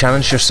 Have you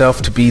challenged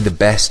yourself to be the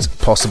best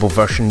possible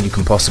version you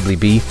can possibly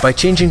be? By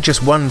changing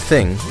just one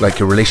thing, like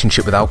your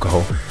relationship with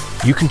alcohol,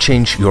 you can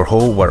change your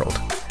whole world.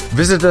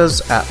 Visit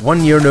us at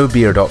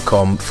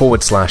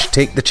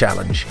oneyearnobeer.com/take the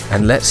challenge,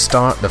 and let's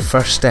start the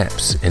first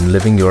steps in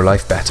living your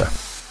life better.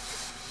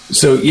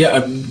 So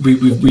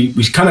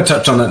we kind of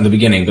touched on that in the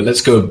beginning, but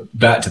let's go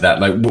back to that.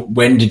 Like,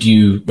 when did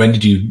you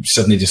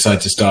suddenly decide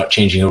to start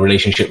changing your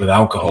relationship with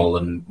alcohol?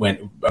 And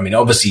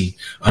obviously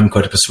I'm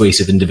quite a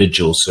persuasive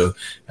individual, so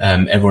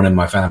everyone in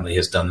my family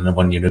has done a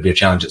 1 year no beer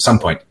challenge at some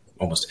point,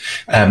 almost.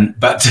 So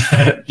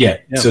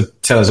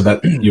tell us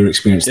about your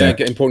experience there.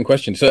 Yeah, important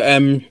question.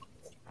 So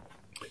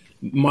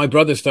my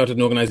brother started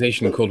an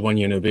organization called 1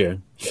 Year No Beer,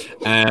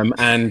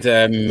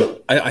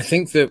 I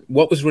think that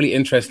what was really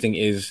interesting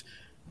is,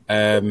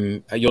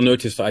 you'll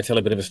notice that I tell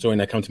a bit of a story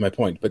and I come to my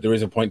point, but there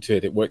is a point to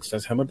it. It works.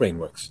 That's how my brain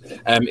works.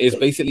 Is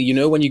basically,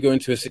 when you go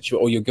into a situation,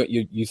 or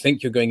you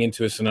think you're going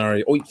into a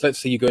scenario, or let's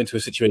say you go into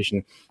a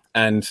situation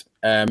and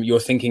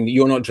you're thinking that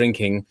you're not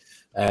drinking,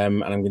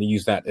 and I'm going to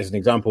use that as an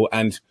example,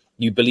 and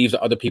you believe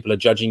that other people are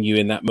judging you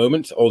in that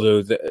moment,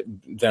 although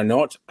they're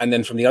not. And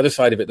then from the other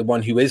side of it, the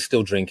one who is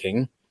still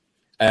drinking,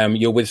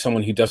 you're with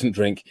someone who doesn't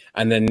drink,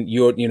 and then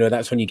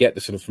that's when you get the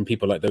sort of from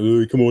people like,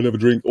 oh, come on, have a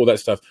drink, all that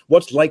stuff.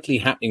 What's likely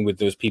happening with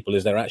those people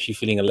is they're actually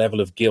feeling a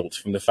level of guilt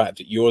from the fact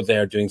that you're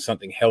there doing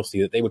something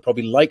healthy that they would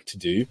probably like to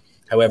do,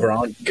 however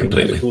aren't.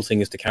 The cool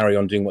thing is to carry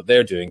on doing what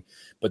they're doing,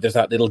 but there's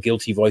that little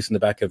guilty voice in the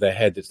back of their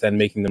head that's then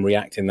making them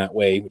react in that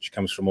way, which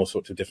comes from all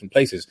sorts of different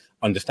places.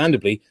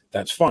 Understandably,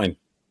 that's fine.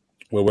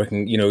 We're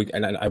working,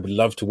 and I would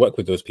love to work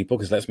with those people,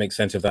 because let's make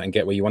sense of that and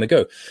get where you want to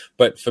go.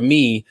 But for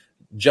me,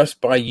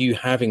 just by you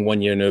having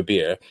 1 year no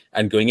beer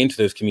and going into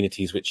those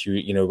communities, which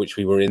which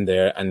we were in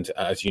there, and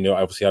as you know,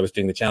 obviously I was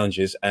doing the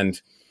challenges, and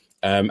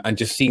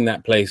just seeing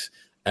that place.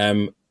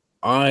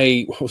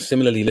 I was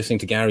similarly listening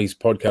to Gary's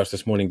podcast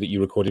this morning that you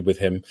recorded with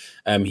him.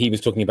 He was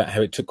talking about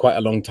how it took quite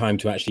a long time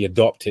to actually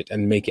adopt it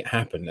and make it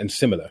happen. And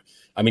similar,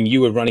 I mean,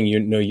 you were running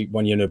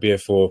 1 year no beer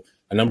for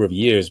a number of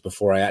years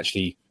before I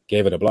actually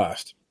gave it a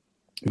blast.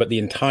 But the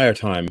entire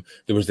time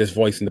there was this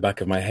voice in the back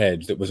of my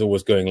head that was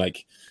always going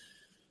like,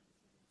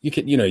 you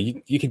could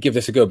give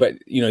this a go, but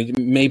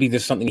maybe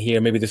there's something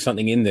here, maybe there's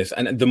something in this.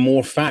 And the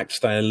more facts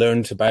that I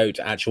learned about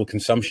actual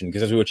consumption,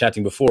 because as we were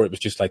chatting before, it was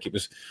just like it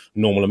was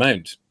normal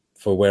amount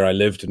for where I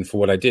lived and for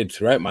what I did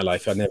throughout my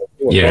life. I never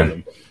thought about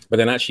them. But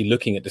then actually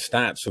looking at the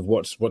stats of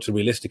what's a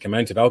realistic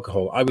amount of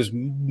alcohol, I was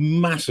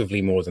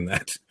massively more than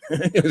that.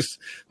 It was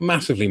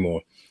massively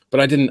more. But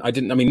I didn't. I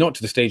mean, not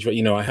to the stage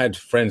where I had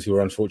friends who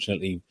were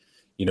unfortunately,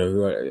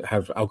 who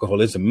have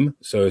alcoholism.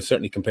 So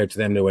certainly compared to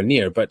them, nowhere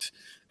near. But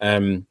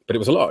it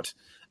was a lot.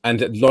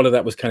 And a lot of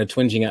that was kind of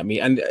twinging at me.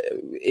 And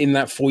in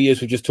that 4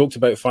 years, we just talked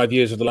about 5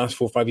 years of the last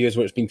 4 or 5 years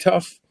where it's been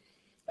tough,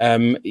 I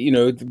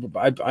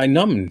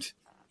numbed.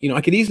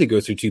 I could easily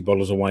go through 2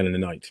 bottles of wine in a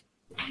night.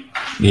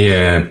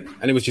 Yeah.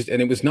 And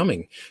it was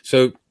numbing.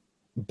 So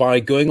by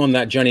going on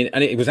that journey,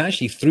 and it was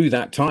actually through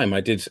that time I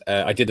did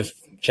a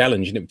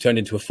challenge, and it turned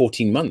into a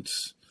 14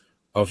 months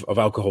of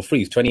alcohol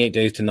free, 28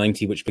 days to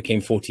 90, which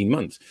became 14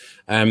 months.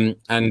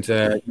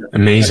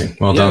 Amazing.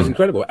 Well done. It was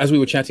incredible. As we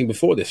were chatting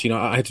before this,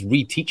 I had to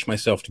reteach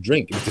myself to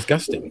drink. It was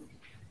disgusting.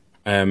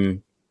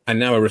 And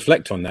now I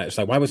reflect on that. It's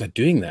like, why was I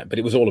doing that? But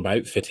it was all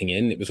about fitting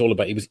in. It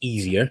was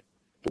easier.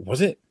 But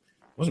was it?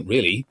 It wasn't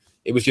really.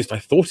 It was just, I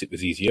thought it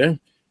was easier.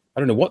 I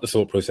don't know what the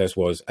thought process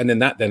was. And then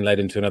that led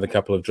into another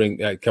couple of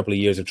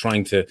years of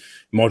trying to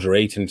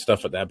moderate and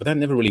stuff like that. But that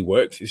never really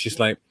worked. It's just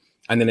like,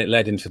 and then it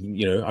led into,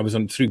 I was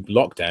through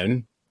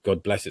lockdown,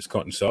 God bless its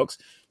cotton socks,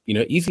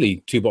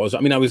 easily 2 bottles.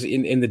 I mean, I was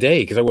in the day,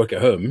 because I work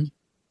at home,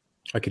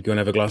 I could go and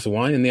have a glass of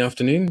wine in the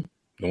afternoon.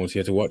 No one's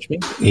here to watch me.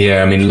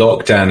 Yeah, I mean,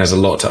 lockdown has a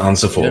lot to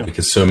answer for,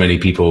 because so many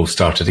people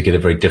started to get a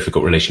very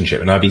difficult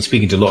relationship. And I've been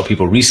speaking to a lot of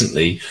people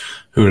recently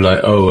who are like,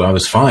 oh, I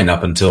was fine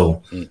up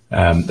until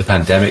the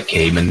pandemic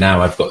came, and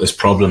now I've got this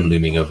problem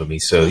looming over me.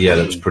 So yeah,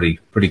 that was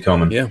pretty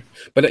common. Yeah,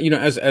 but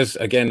as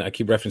again, I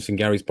keep referencing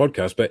Gary's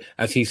podcast, but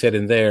as he said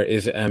in there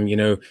is,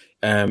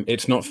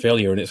 it's not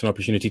failure and it's an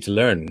opportunity to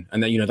learn,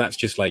 and that that's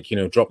just like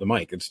drop the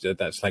mic.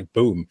 That's like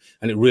boom,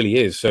 and it really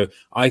is. So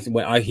I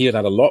hear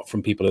that a lot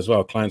from people as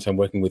well, clients I'm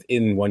working with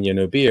in 1 Year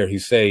No Beer, who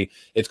say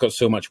it's got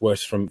so much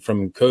worse from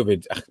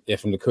COVID,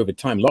 from the COVID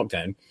time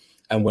lockdown,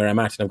 and where I'm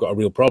at, and I've got a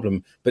real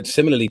problem. But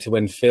similarly to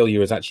when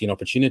failure is actually an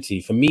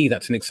opportunity, for me,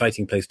 that's an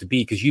exciting place to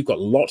be, because you've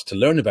got lots to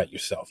learn about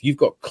yourself. You've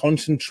got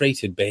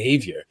concentrated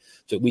behavior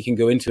that we can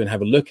go into and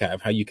have a look at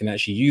of how you can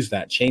actually use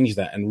that, change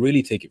that, and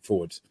really take it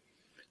forwards.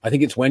 I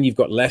think it's when you've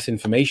got less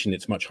information,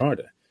 it's much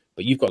harder.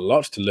 But you've got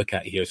lots to look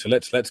at here. So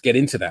let's get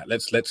into that.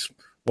 Let's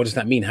what does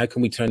that mean? How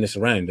can we turn this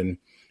around? And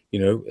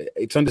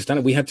it's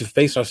understandable. We had to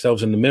face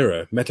ourselves in the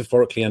mirror,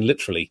 metaphorically and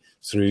literally,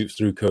 through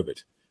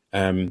COVID.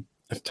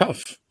 It's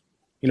tough.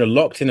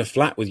 Locked in a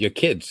flat with your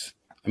kids.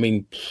 I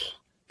mean,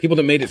 people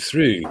that made it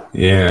through.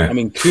 Yeah. I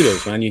mean,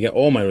 kudos, man. You get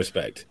all my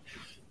respect.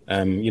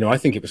 I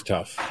think it was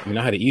tough. I mean,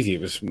 I had it easy. It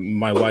was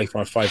my wife,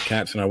 our 5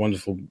 cats, and our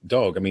wonderful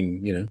dog. I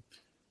mean,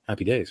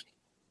 happy days.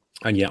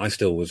 And yeah, I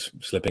still was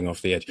slipping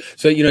off the edge.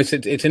 So,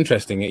 it's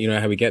interesting,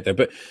 how we get there.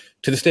 But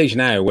to the stage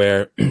now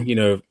where,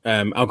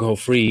 alcohol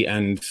free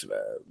and,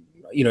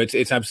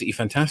 it's absolutely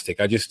fantastic.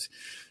 There's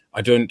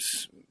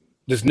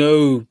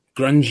no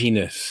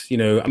grunginess,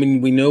 I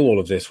mean, we know all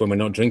of this when we're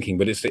not drinking,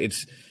 but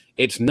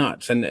it's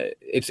nuts. And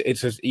it's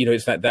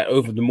that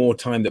over the more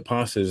time that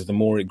passes, the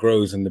more it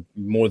grows and the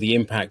more the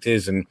impact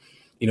is. And,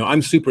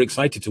 I'm super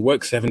excited to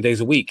work 7 days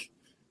a week,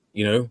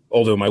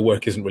 although my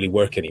work isn't really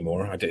work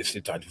anymore. I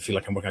feel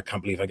like I'm working. I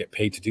can't believe I get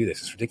paid to do this.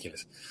 It's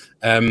ridiculous.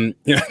 I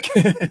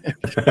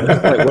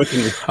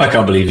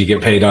can't believe you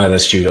get paid either,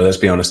 Studio. Let's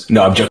be honest.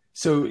 No, I'm joking.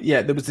 So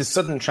yeah, there was this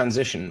sudden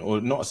transition, or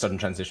not a sudden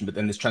transition, but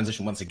then this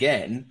transition once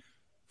again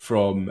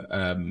from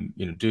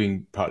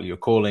doing partly your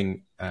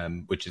calling,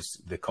 which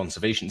is the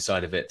conservation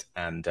side of it,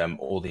 and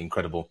all the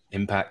incredible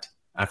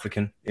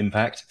African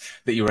impact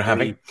that you were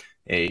having.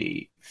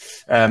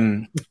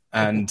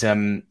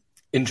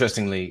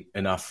 Interestingly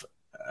enough,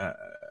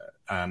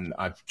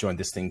 I've joined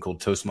this thing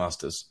called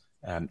Toastmasters.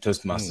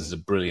 Toastmasters is a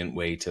brilliant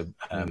way to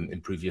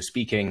improve your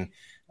speaking,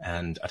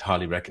 and I'd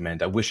highly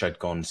recommend. I wish I'd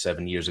gone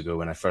 7 years ago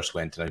when I first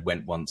went, and I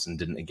went once and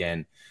didn't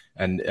again.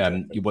 And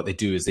what they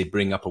do is they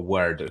bring up a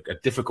word, a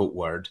difficult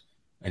word,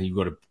 and you've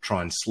got to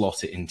try and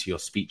slot it into your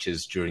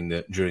speeches during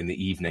the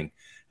evening.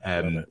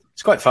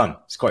 It's quite fun.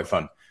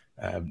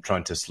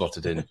 Trying to slot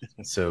it in.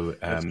 So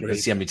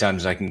let's see how many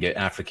times I can get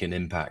African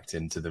impact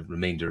into the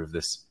remainder of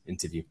this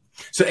interview.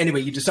 So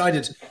anyway, you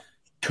decided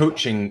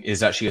coaching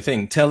is actually a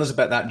thing. Tell us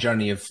about that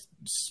journey of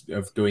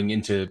going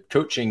into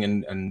coaching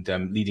and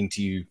leading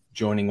to you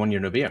joining 1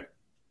 Year No Beer.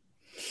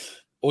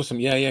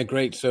 Awesome. Yeah,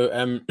 great. So,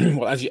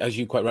 well, as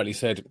you quite rightly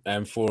said,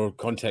 for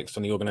context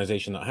on the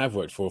organization that I have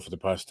worked for the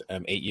past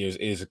 8 years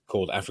is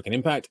called African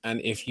Impact.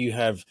 And if you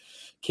have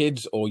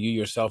kids or you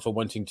yourself are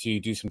wanting to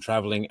do some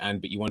traveling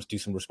but you want to do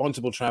some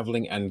responsible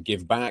traveling and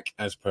give back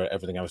as per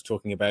everything I was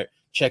talking about,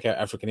 check out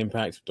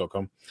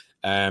africanimpact.com.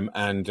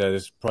 And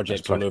there's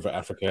projects all over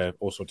Africa,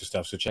 all sorts of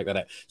stuff. So check that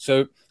out.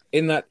 So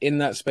in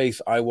that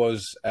space, I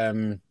was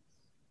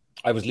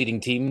leading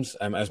teams,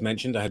 as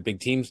mentioned. I had big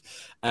teams,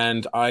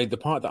 and the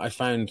part that I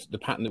found, the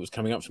pattern that was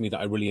coming up for me that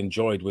I really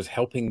enjoyed was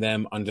helping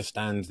them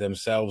understand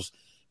themselves,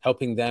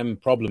 helping them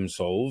problem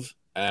solve,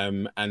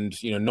 and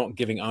not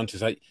giving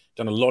answers. I've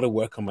done a lot of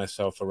work on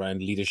myself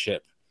around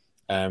leadership,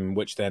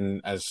 which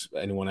then, as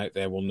anyone out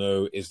there will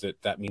know, is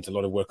that means a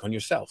lot of work on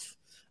yourself,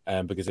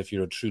 because if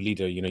you're a true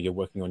leader, you're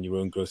working on your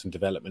own growth and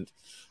development,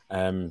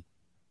 and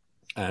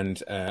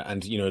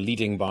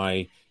leading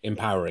by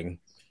empowering.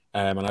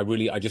 And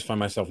I just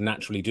find myself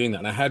naturally doing that.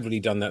 And I had really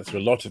done that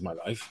through a lot of my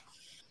life,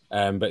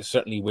 but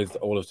certainly with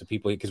all of the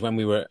people, because when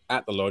we were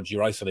at the lodge,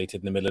 you're isolated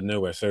in the middle of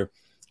nowhere. So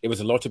it was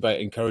a lot about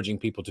encouraging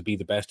people to be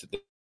the best that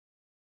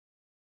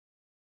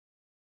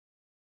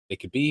they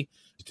could be,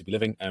 to be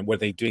living. And were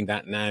they doing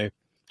that now?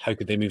 How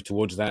could they move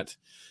towards that?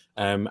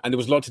 And there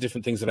was lots of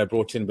different things that I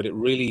brought in, but it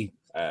really,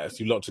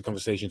 through lots of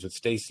conversations with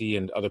Stacey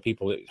and other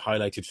people, it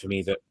highlighted for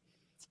me that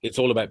it's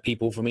all about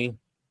people for me.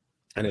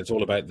 And it's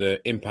all about the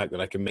impact that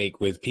I can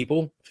make with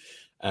people.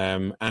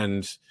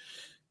 And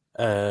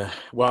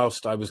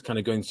whilst I was kind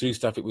of going through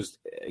stuff, it was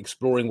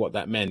exploring what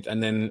that meant.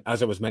 And then,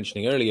 as I was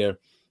mentioning earlier,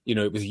 you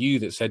know, it was you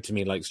that said to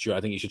me, like, Stuart,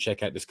 I think you should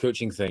check out this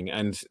coaching thing.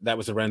 And that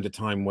was around the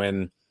time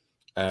when,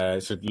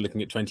 sort of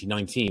looking at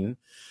 2019.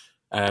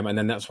 And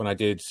then that's when I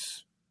did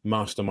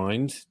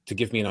Mastermind to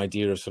give me an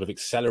idea of sort of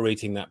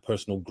accelerating that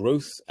personal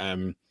growth.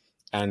 And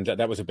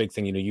that was a big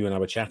thing. You know, you and I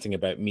were chatting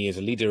about me as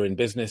a leader in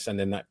business, and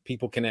then that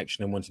people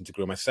connection and wanting to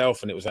grow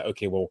myself. And it was like,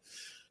 okay, well,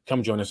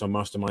 come join us on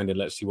Mastermind and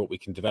let's see what we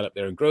can develop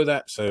there and grow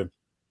that. So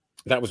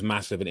that was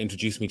massive and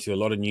introduced me to a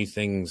lot of new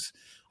things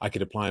I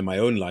could apply in my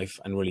own life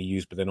and really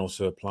use, but then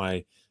also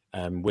apply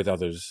with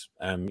others,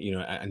 you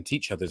know, and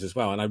teach others as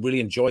well. And I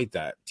really enjoyed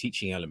that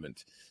teaching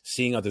element,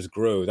 seeing others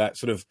grow, that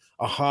sort of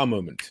aha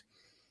moment,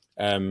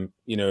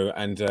 you know,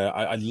 and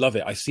I love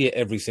it. I see it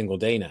every single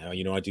day now.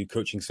 You know, I do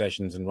coaching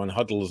sessions and run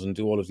huddles and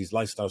do all of these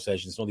lifestyle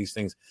sessions and all these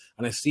things.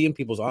 And I see in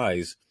people's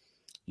eyes,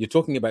 you're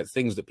talking about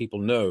things that people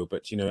know,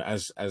 but, you know,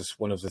 as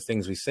one of the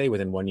things we say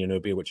within 1 Year No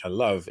Beer, which I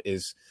love,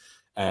 is,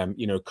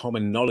 you know,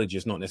 common knowledge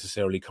is not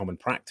necessarily common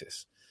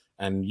practice.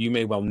 And you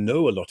may well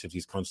know a lot of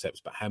these concepts,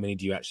 but how many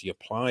do you actually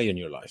apply in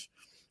your life?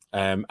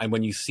 And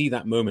when you see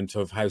that moment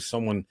of how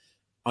someone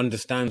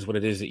understands what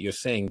it is that you're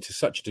saying to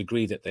such a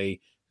degree that they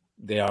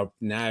are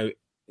now,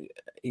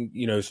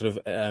 you know, sort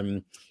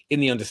of in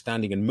the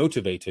understanding and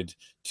motivated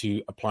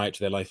to apply it to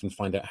their life and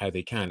find out how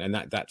they can. And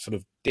that sort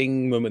of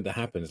ding moment that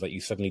happens, like you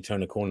suddenly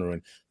turn a corner,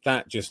 and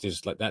that just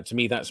is like that. To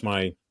me, that's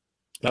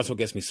what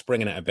gets me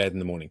springing out of bed in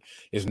the morning,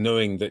 is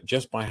knowing that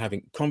just by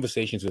having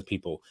conversations with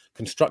people,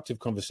 constructive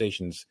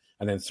conversations,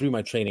 and then through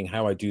my training,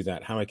 how I do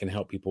that, how I can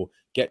help people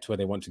get to where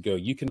they want to go,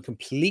 you can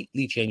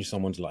completely change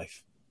someone's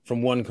life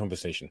from one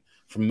conversation,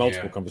 from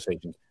multiple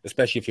conversations,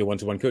 especially if you're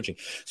one-to-one coaching.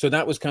 So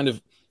that was kind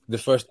of the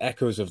first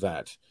echoes of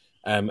that.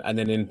 And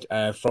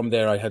then from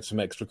there, I had some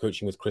extra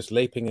coaching with Chris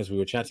Laping, as we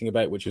were chatting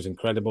about, which was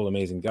incredible,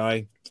 amazing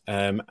guy.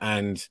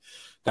 And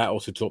that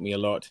also taught me a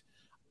lot.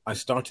 I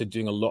started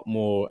doing a lot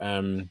more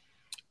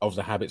of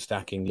the habit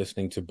stacking,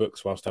 listening to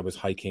books whilst I was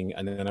hiking.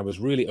 And then I was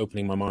really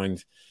opening my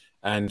mind.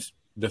 And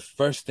the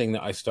first thing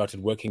that I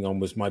started working on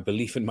was my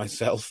belief in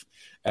myself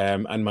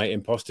and my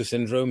imposter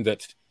syndrome,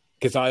 that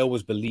because I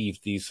always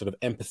believed these sort of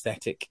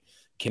empathetic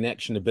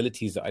connection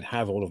abilities that I'd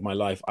have all of my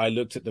life, I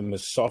looked at them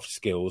as soft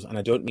skills. And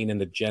I don't mean in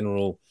the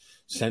general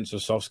sense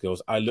of soft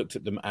skills. I looked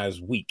at them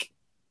as weak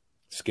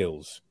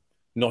skills,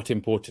 not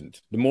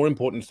important. The more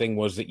important thing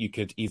was that you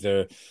could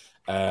either,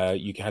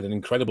 you had an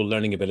incredible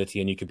learning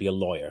ability and you could be a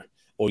lawyer,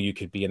 or you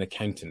could be an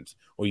accountant,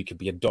 or you could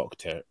be a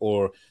doctor,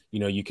 or, you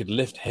know, you could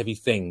lift heavy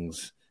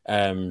things.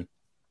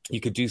 You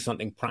could do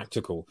something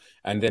practical.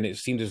 And then it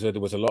seemed as though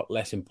there was a lot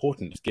less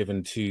importance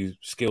given to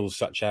skills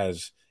such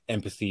as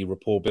empathy,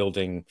 rapport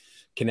building,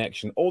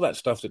 connection, all that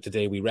stuff that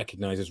today we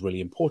recognize as really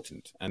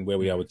important. And where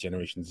we are with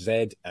Generation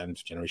Z and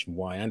Generation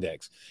Y and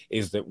X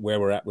is that where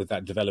we're at with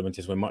that development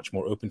is we're much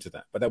more open to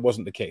that. But that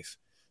wasn't the case.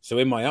 So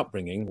in my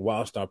upbringing,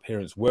 whilst our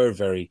parents were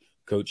very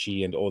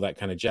coachy and all that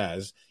kind of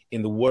jazz,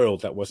 in the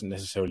world, that wasn't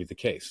necessarily the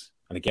case.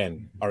 And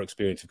again, our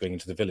experience of going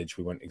into the village,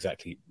 we weren't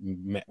exactly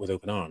met with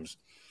open arms.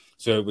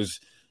 So it was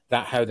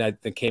that how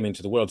that came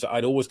into the world. So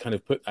I'd always kind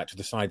of put that to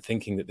the side,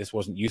 thinking that this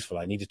wasn't useful.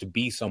 I needed to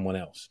be someone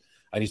else.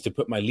 I needed to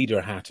put my leader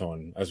hat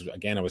on. As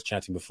again, I was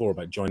chatting before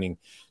about joining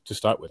to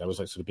start with. I was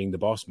like sort of being the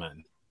boss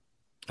man,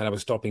 and I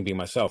was stopping being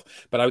myself.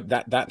 But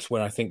that's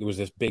where I think there was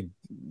this big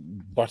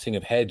butting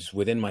of heads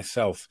within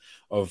myself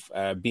of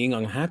being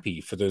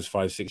unhappy for those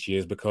 5-6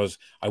 years because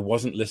I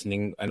wasn't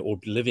listening or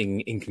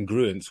living in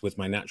congruence with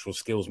my natural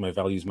skills, my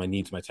values, my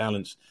needs, my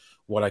talents,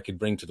 what I could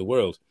bring to the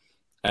world.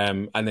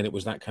 And then it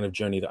was that kind of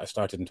journey that I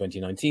started in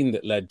 2019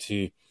 that led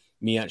to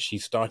me actually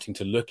starting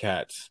to look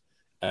at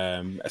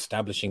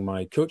establishing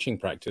my coaching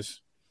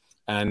practice.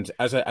 And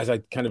as I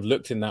kind of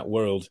looked in that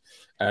world,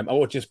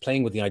 or just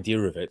playing with the idea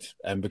of it,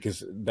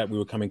 because that we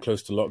were coming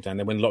close to lockdown.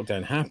 And when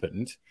lockdown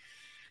happened,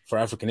 for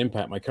African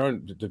Impact, my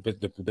current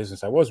the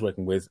business I was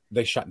working with,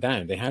 they shut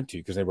down. They had to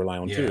because they rely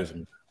on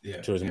tourism.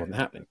 Tourism wasn't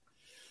happening.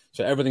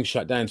 So everything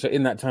shut down. So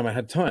in that time, I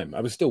had time. I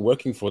was still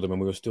working for them, and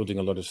we were still doing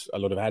a lot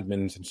of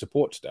admins and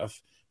support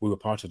stuff. We were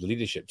part of the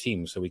leadership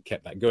team, so we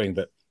kept that going.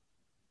 But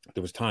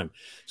there was time,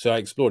 so I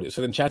explored it.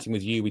 So then, chatting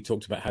with you, we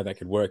talked about how that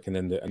could work, and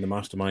then the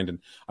mastermind. And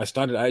I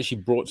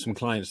actually brought some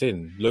clients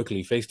in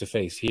locally, face to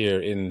face,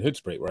 here in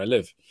Hoedspruit, where I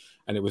live.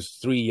 And it was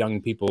 3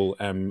 young people,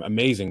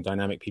 amazing,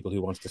 dynamic people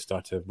who wanted to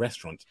start a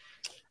restaurant.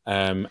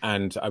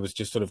 And I was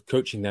just sort of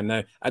coaching them.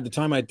 Now, at the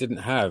time, I didn't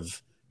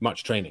have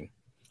much training.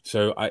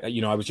 So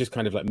I was just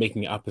kind of like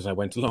making it up as I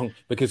went along,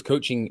 because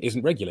coaching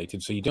isn't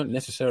regulated. So you don't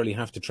necessarily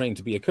have to train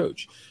to be a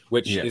coach,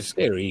 which is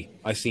scary.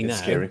 I see now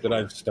that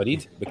I've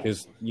studied,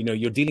 because,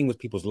 you're dealing with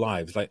people's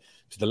lives, like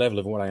to the level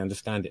of what I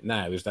understand it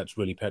now is that's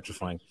really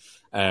petrifying.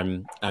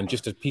 And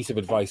just a piece of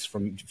advice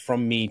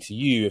from me to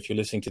you, if you're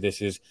listening to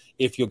this, is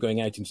if you're going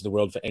out into the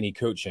world for any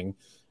coaching,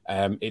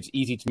 it's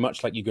easy to,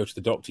 much like you go to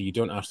the doctor, you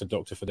don't ask the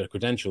doctor for their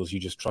credentials, you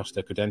just trust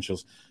their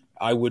credentials.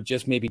 I would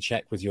just maybe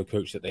check with your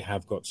coach that they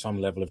have got some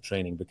level of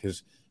training,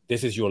 because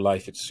this is your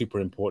life. It's super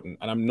important.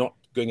 And I'm not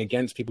going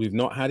against people who've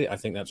not had it. I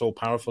think that's all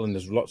powerful, and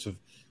there's lots of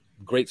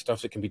great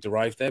stuff that can be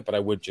derived there, but I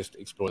would just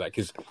explore that,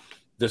 because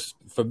this,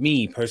 for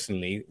me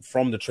personally,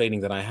 from the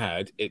training that I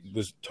had, it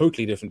was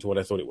totally different to what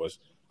I thought it was.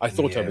 I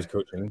thought I was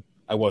coaching.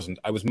 I wasn't.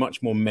 I was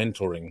much more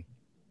mentoring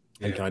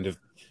and kind of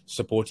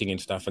supporting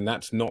and stuff. And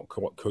that's not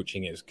what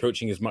coaching is.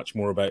 Coaching is much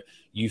more about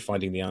you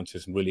finding the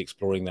answers and really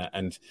exploring that,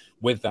 and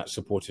with that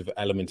supportive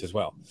element as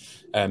well.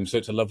 So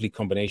it's a lovely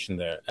combination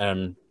there.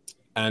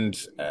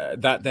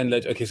 That then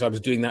led, okay, so I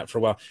was doing that for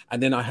a while.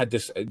 And then I had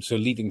this, so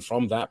leading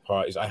from that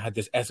part is I had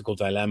this ethical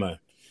dilemma,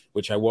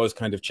 which I was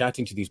kind of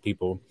chatting to these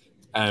people,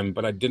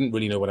 but I didn't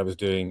really know what I was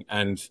doing.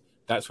 And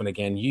that's when,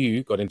 again,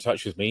 you got in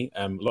touch with me.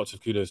 Lots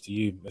of kudos to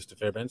you, Mr.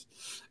 Fairbairns.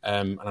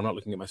 And I'm not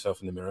looking at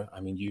myself in the mirror.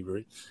 I mean, you,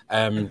 Rory.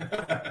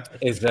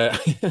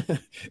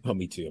 Well,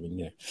 me too. I mean,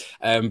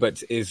 yeah.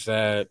 But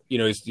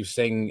you're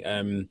saying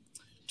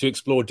to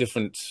explore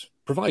different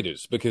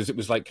providers, because it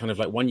was like kind of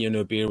like 1 Year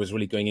No Beer was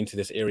really going into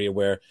this area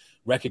where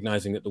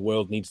recognizing that the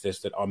world needs this,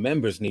 that our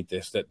members need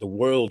this, that the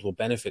world will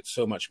benefit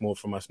so much more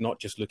from us, not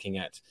just looking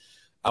at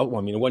I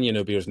mean, 1 Year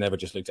No Beer has never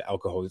just looked at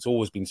alcohol. It's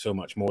always been so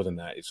much more than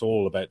that. It's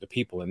all about the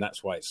people, and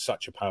that's why it's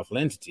such a powerful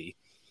entity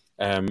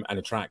and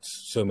attracts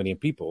so many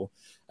people.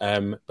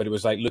 But it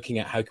was like looking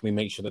at how can we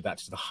make sure that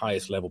that's the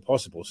highest level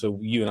possible. So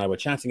you and I were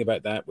chatting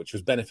about that, which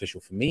was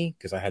beneficial for me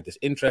because I had this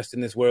interest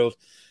in this world,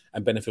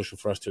 and beneficial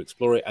for us to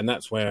explore it. And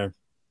that's where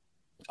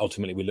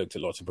ultimately we looked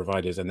at lots of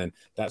providers. And then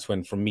that's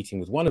when, from meeting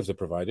with one of the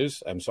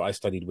providers, so I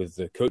studied with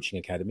the Coaching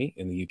Academy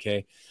in the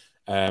UK.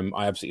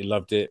 I absolutely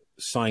loved it,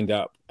 signed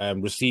up,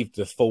 received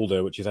the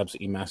folder, which is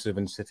absolutely massive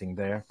and sitting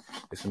there.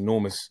 This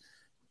enormous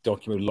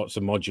document with lots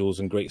of modules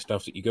and great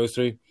stuff that you go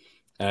through.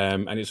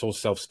 And it's all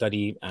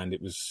self-study, and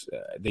it was,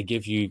 they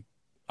give you,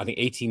 I think,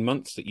 18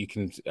 months that you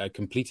can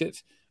complete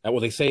it. Well,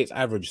 they say it's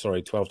average,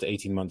 12 to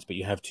 18 months, but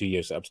you have 2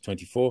 years, so up to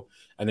 24.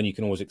 And then you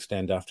can always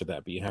extend after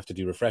that, but you have to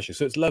do refreshers.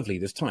 So it's lovely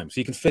this time. So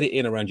you can fit it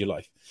in around your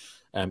life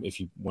if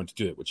you want to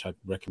do it, which I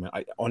recommend.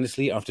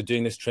 Honestly, after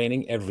doing this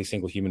training, every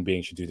single human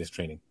being should do this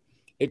training.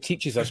 It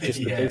teaches us just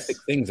the basic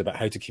things about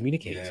how to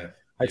communicate,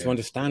 how to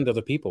understand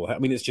other people. I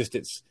mean,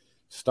 it's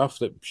stuff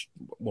that,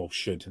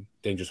 should,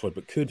 dangerous word,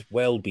 but could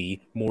well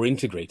be more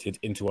integrated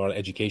into our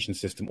education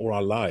system or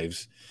our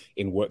lives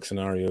in work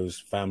scenarios,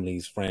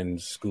 families,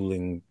 friends,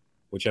 schooling,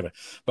 whichever.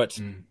 But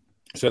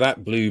so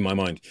that blew my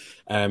mind.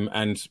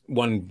 And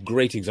one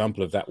great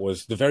example of that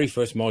was the very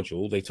first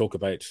module. They talk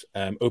about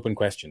open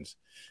questions.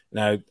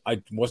 Now,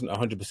 I wasn't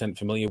 100%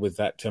 familiar with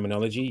that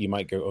terminology. You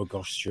might go, oh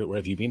gosh, Stuart, where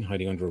have you been,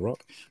 hiding under a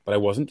rock? But I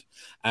wasn't.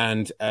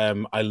 And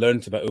I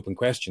learned about open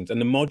questions. And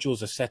the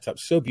modules are set up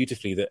so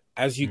beautifully that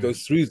as you go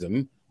through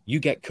them, you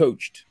get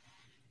coached.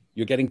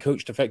 You're getting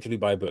coached effectively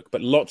by a book,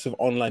 but lots of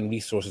online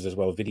resources as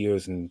well,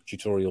 videos and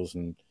tutorials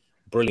and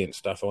brilliant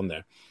stuff on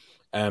there.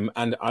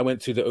 And I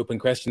went through the open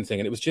question thing,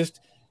 and it was just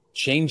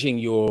changing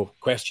your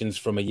questions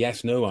from a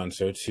yes/no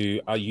answer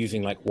to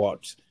using like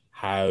what,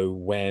 how,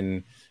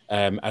 when,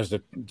 as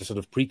the sort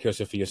of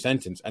precursor for your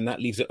sentence. And that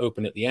leaves it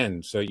open at the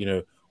end. So,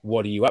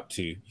 what are you up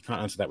to? You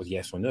can't answer that with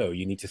yes or no.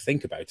 You need to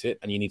think about it,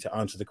 and you need to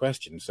answer the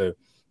question. So,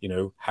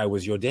 how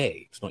was your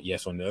day? It's not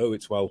yes or no.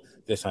 It's, well,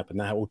 this happened,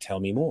 that, or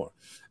tell me more.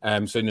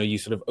 So, you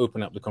sort of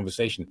open up the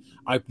conversation.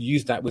 I've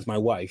used that with my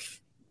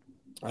wife,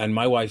 and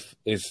my wife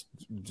is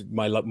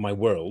my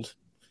world.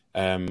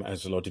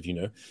 As a lot of you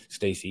know,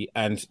 Stacey,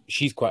 and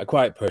she's quite a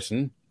quiet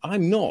person.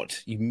 I'm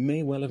not. You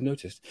may well have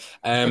noticed.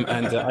 And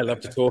I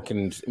love to talk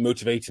and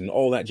motivate and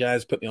all that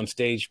jazz. Put me on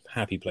stage,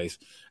 happy place.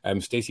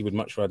 Stacey would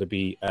much rather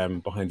be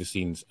behind the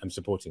scenes and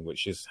supporting,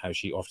 which is how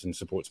she often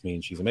supports me,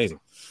 and she's amazing.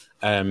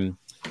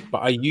 But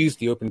I used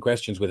the open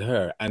questions with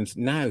her, and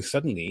now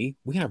suddenly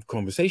we have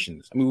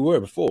conversations. I mean, we were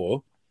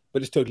before,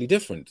 but it's totally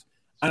different.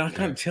 And I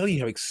can't tell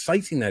you how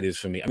exciting that is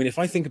for me. I mean, if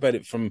I think about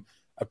it from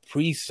a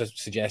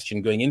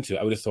pre-suggestion going into it,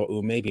 I would have thought,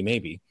 oh,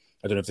 maybe,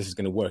 I don't know if this is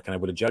going to work, and I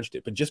would have judged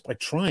it. But just by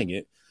trying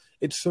it,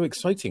 it's so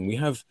exciting. We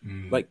have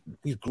like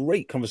these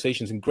great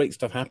conversations and great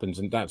stuff happens,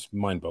 and that's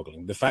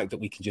mind-boggling. The fact that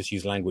we can just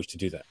use language to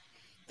do that,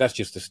 that's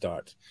just the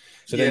start.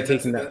 So then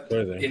taking that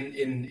further.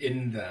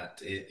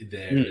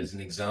 There is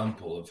an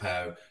example of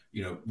how,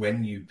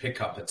 when you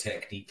pick up a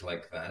technique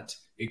like that,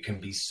 it can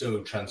be so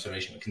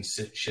transformational. It can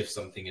shift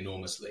something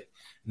enormously.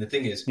 And the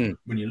thing is,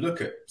 when you look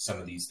at some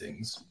of these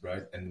things,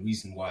 right, and the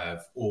reason why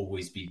I've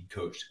always been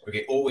coached,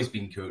 always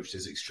been coached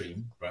is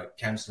extreme, right?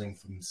 Counseling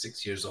from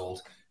 6 years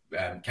old,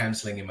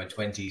 counseling in my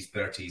 20s,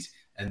 30s,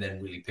 and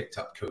then really picked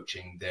up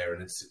coaching there.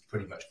 And it's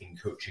pretty much been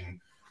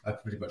coaching.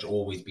 I've pretty much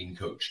always been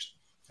coached.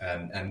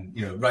 And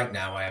right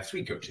now I have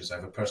 3 coaches. I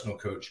have a personal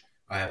coach,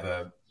 I have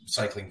a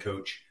cycling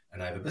coach,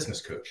 and I have a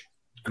business coach.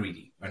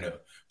 Greedy, I know.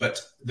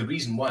 But the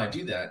reason why I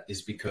do that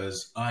is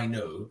because I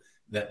know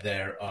that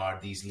there are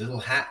these little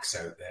hacks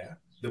out there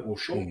that will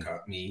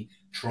shortcut me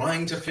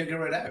trying to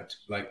figure it out,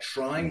 like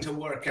trying to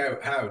work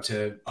out how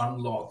to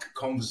unlock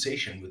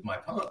conversation with my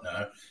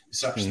partner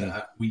such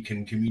that we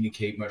can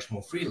communicate much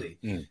more freely.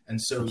 And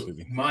so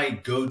my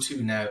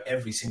go-to now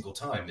every single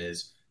time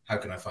is, how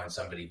can I find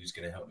somebody who's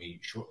going to help me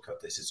shortcut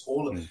this? It's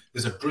all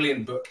there's a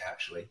brilliant book,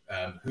 actually,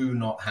 Who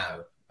Not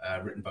How,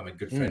 written by my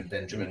good friend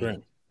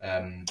Benjamin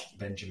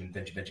Benjamin.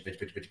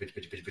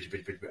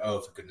 Oh,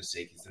 for goodness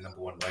sake, he's the number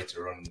one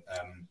writer on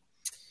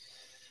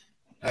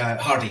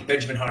Hardy.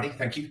 Benjamin Hardy.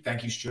 Thank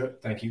you,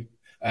 Stuart. Thank you.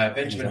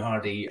 Benjamin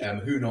Hardy,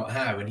 Who Not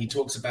How, and he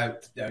talks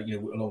about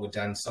along with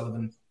Dan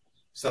Sutherland.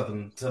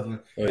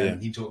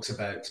 He talks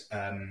about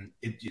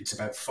it's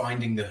about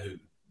finding the who.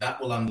 That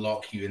will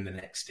unlock you in the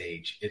next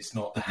stage. It's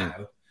not the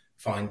how.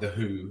 Find the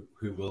who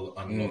will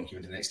unlock you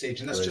into the next stage,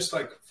 and that's just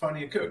like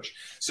finding a coach.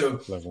 So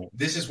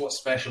this is what's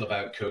special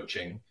about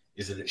coaching,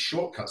 is that it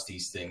shortcuts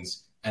these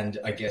things. And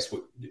I guess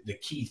what the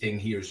key thing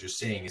here, as you're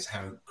saying, is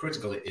how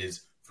critical it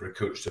is for a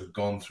coach to have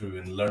gone through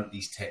and learnt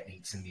these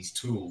techniques and these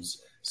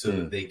tools so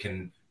that they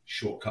can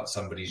shortcut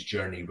somebody's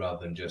journey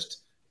rather than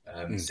just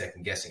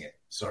second guessing it.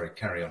 Sorry,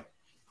 carry on.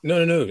 No,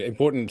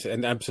 important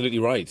and absolutely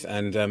right.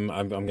 And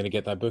I'm going to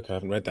get that book. I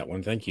haven't read that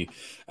one. Thank you.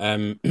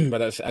 But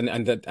that's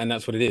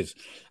that's what it is.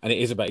 And it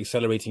is about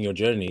accelerating your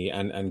journey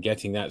and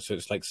getting that. So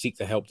it's like seek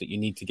the help that you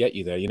need to get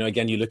you there.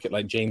 Again, you look at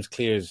like James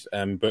Clear's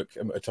book,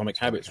 Atomic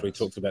Habits, where he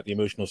talks about the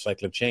emotional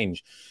cycle of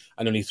change,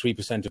 and only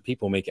 3% of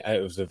people make it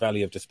out of the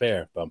valley of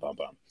despair. Bum, bum,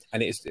 bum.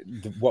 And it's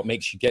what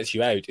gets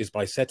you out is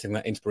by setting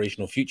that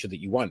inspirational future that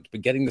you want,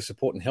 but getting the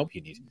support and help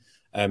you need.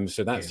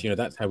 So that's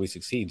that's how we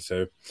succeed.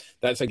 So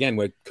that's again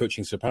where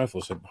coaching's so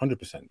powerful. So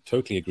 100%,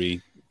 totally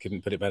agree.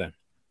 Couldn't put it better.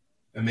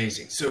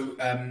 Amazing. So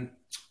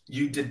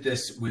you did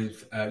this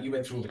with you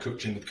went through all the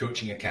coaching with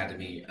Coaching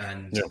Academy,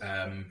 and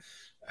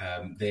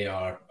they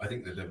are, I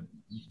think they're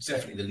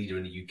definitely the leader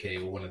in the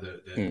UK, or one of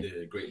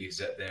the great leaders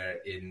out there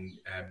in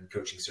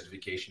coaching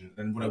certification.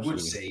 And what I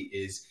would say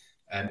is,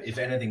 if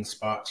anything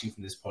sparks you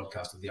from this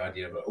podcast with the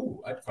idea of,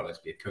 I'd quite like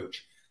to be a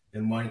coach,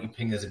 then why don't you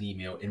ping us an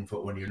email,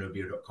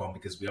 info@oneyearnobeer.com,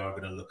 because we are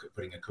going to look at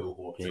putting a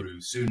cohort through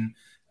soon.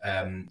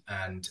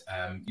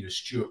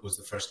 Stuart was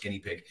the first guinea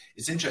pig.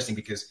 It's interesting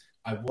because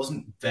I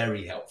wasn't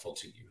very helpful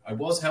to you. I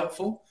was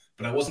helpful,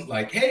 but I wasn't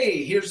like,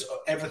 hey, here's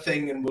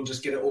everything and we'll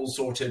just get it all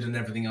sorted and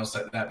everything else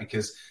like that,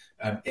 because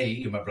A,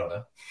 you're my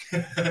brother.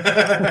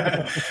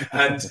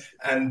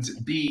 and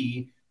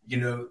B,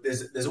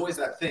 there's always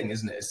that thing,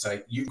 isn't it? It's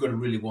like, you've got to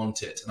really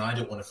want it, and I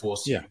don't want to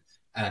force you.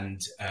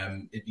 And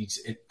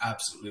it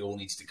absolutely all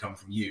needs to come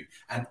from you.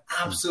 And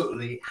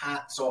absolutely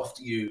hats off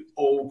to you,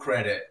 all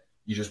credit.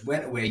 You just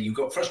went away, you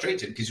got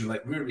frustrated because you're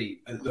like,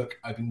 really, look,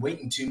 I've been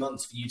waiting 2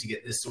 months for you to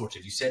get this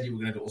sorted. You said you were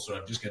going to do it all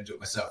sorted. I'm just going to do it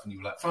myself. And you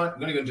were like, fine, I'm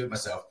going to go and do it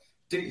myself.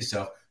 Did it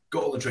yourself,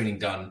 got all the training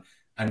done.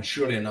 And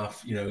surely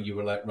enough, you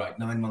were like, right,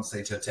 9 months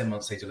later, 10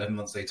 months later, 11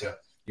 months later,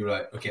 you were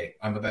like, okay,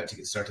 I'm about to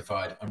get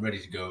certified. I'm ready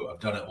to go. I've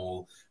done it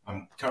all.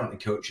 I'm currently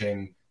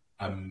coaching.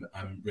 I'm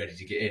ready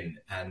to get in.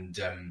 And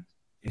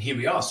here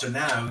we are. So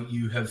now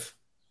you have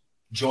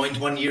joined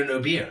 1 Year No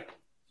Beer.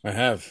 I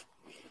have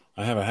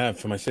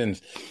for my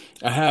sins.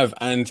 I have.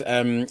 And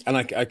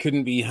I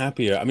couldn't be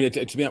happier. I mean,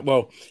 to be,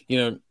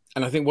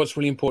 and I think what's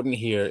really important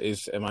here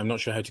is, I'm not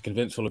sure how to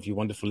convince all of you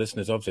wonderful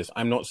listeners of this.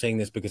 I'm not saying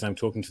this because I'm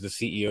talking to the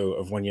CEO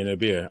of 1 Year No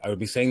Beer. I would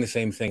be saying the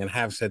same thing and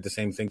have said the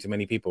same thing to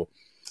many people.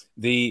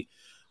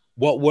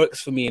 What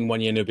works for me in 1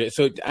 Year No Beer.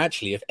 So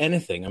actually, if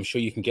anything, I'm sure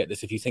you can get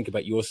this if you think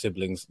about your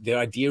siblings. The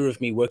idea of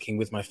me working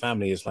with my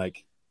family is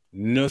like,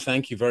 no,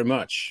 thank you very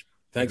much.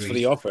 Thanks for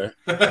the offer.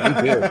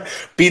 I'm good.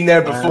 Been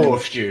there before,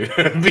 Stu.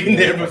 Been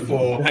there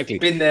before. Exactly.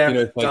 Been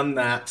there, done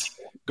that.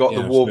 Got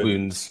the war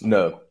wounds.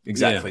 No,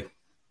 exactly.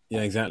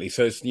 Yeah, exactly.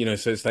 So it's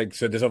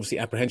so there's obviously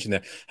apprehension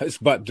there,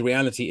 but the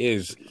reality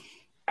is,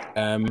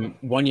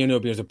 1 Year No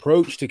Beer's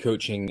approach to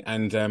coaching,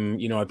 and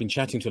I've been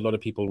chatting to a lot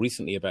of people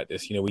recently about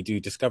this. We do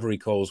discovery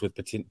calls with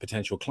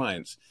potential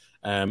clients,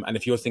 and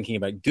if you're thinking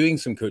about doing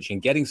some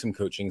coaching, getting some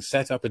coaching,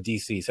 set up a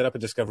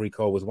discovery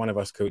call with one of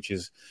us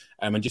coaches,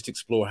 and just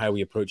explore how we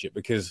approach it,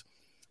 because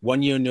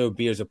 1 Year No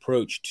Beer's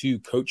approach to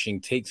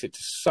coaching takes it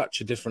to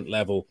such a different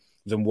level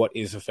than what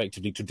is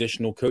effectively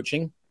traditional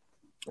coaching,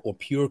 or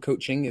pure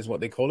coaching is what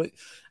they call it.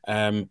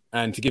 And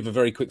to give a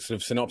very quick sort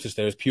of synopsis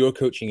there, is pure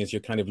coaching is you're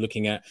kind of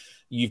looking at,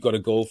 you've got a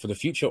goal for the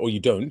future or you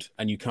don't,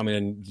 and you come in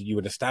and you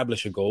would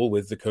establish a goal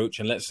with the coach.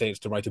 And let's say it's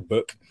to write a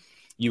book.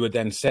 You would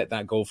then set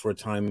that goal for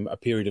a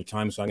period of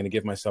time. So I'm going to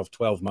give myself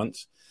 12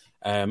 months.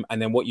 And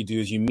then what you do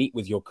is you meet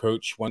with your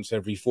coach once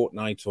every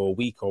fortnight or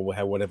week or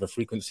whatever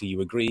frequency you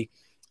agree.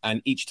 And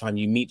each time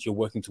you meet, you're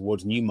working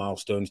towards new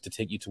milestones to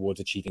take you towards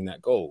achieving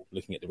that goal,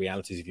 looking at the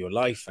realities of your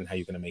life and how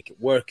you're going to make it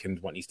work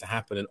and what needs to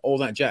happen and all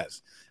that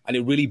jazz. And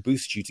it really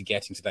boosts you to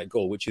getting to that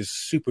goal, which is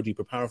super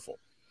duper powerful.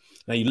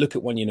 Now, you look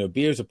at 1 Year No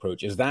Beer's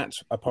approach, is that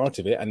a part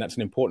of it? And that's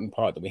an important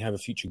part, that we have a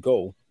future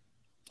goal.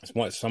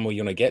 It's somewhere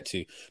you want to get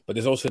to. But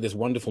there's also this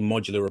wonderful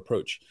modular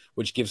approach,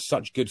 which gives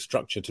such good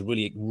structure to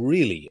really,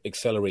 really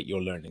accelerate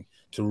your learning,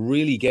 to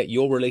really get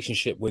your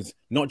relationship with,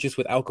 not just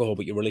with alcohol,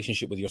 but your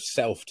relationship with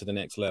yourself to the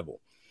next level.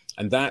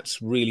 And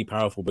that's really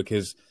powerful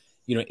because,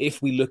 if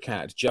we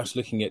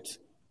looking at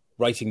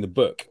writing the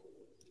book,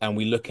 and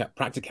we look at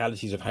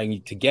practicalities of how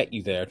to get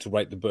you there to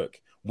write the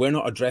book, we're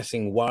not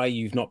addressing why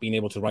you've not been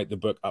able to write the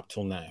book up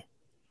till now.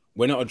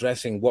 We're not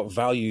addressing what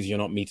values you're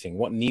not meeting,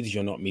 what needs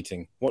you're not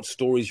meeting, what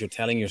stories you're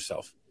telling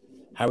yourself.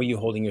 How are you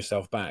holding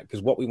yourself back?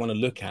 Because what we want to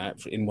look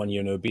at in 1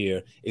 Year No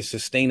Beer is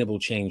sustainable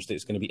change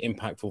that's going to be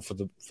impactful for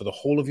the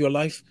whole of your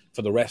life,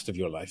 for the rest of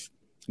your life,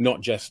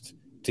 not just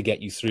to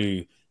get you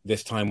through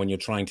this time when you're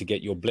trying to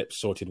get your blips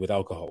sorted with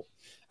alcohol.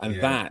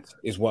 And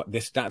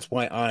that's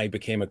why I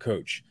became a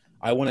coach.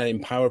 I want to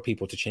empower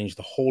people to change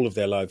the whole of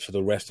their lives for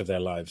the rest of their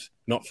lives,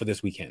 not for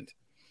this weekend.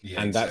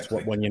 Yeah, and that's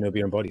what 1 Year No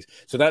Beer embodies.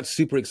 So that's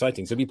super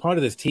exciting. So to be part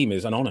of this team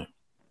is an honor.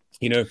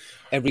 You know,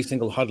 every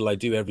single huddle I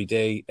do every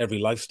day, every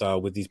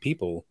lifestyle with these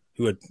people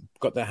who had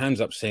got their hands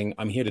up saying,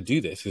 I'm here to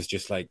do this, is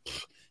just like,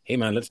 hey,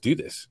 man, let's do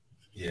this.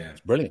 Yeah.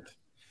 It's brilliant.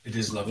 It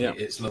is lovely. Yeah.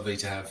 It's lovely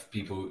to have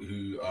people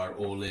who are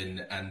all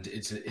in, and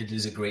it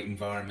is a great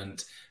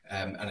environment.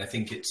 And I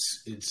think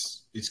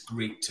it's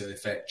great to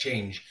affect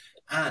change.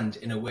 And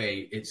in a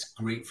way, it's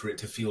great for it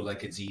to feel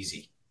like it's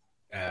easy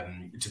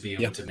to be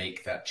able to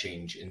make that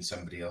change in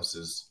somebody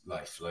else's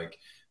life. Like,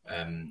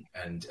 and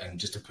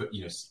just to put,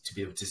 to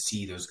be able to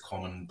see those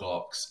common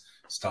blocks,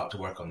 start to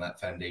work on that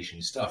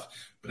foundation stuff.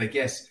 But I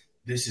guess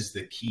this is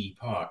the key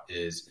part,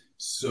 is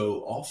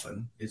so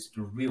often it's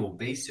the real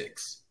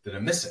basics that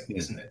are missing,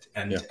 isn't it?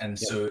 And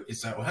so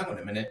it's like, well, hang on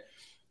a minute,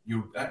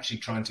 you're actually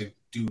trying to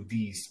do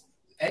these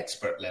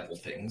expert level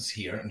things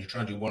here, and you're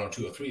trying to do 1 or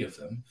 2 or 3 of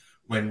them,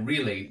 when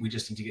really we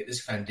just need to get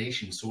this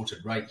foundation sorted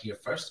right here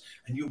first,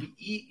 and you'll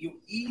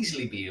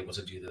easily be able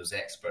to do those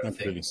expert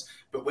things.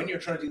 But when you're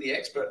trying to do the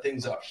expert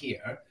things up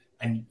here,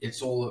 and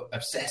it's all a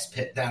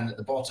cesspit down at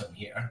the bottom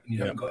here, and you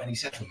haven't got any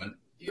settlement,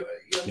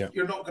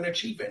 you're not going to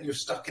achieve it, and you're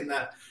stuck in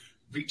that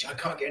reach. I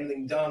can't get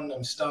anything done.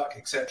 I'm stuck,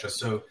 etc.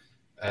 So,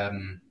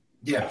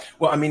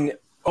 well, I mean,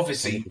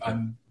 obviously,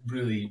 I'm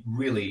really,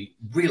 really,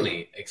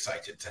 really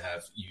excited to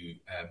have you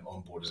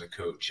on board as a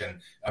coach. And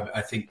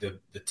I think the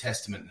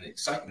testament and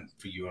excitement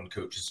for you on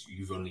coach is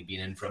you've only been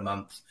in for a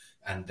month,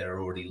 and there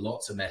are already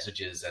lots of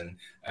messages, and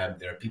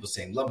there are people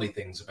saying lovely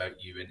things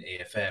about you in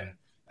AFM.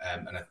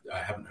 And I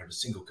haven't heard a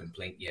single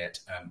complaint yet,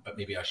 but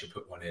maybe I should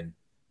put one in.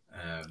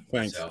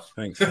 Thanks.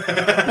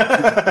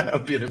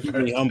 I'm being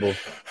really humble.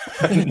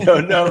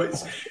 No,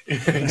 it's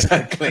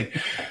exactly.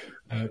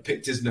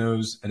 Picked his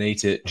nose and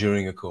ate it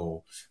during a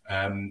call.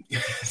 But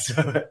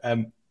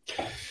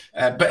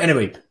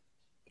anyway,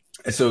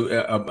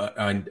 so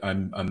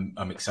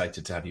I'm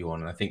excited to have you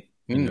on, and I think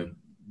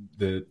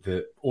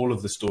the all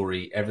of the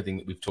story, everything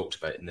that we've talked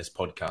about in this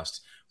podcast,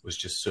 was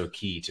just so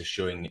key to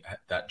showing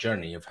that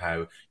journey of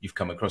how you've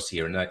come across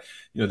here. And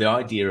the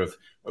idea of,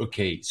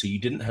 okay, so you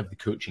didn't have the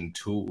coaching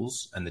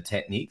tools and the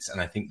techniques,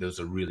 and I think those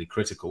are really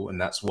critical. And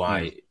that's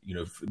why,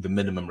 the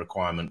minimum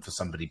requirement for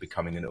somebody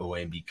becoming an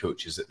OMB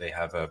coach is that they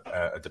have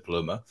a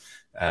diploma,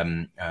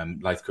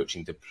 life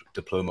coaching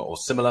diploma or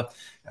similar,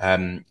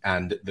 and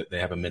that they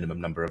have a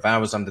minimum number of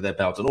hours under their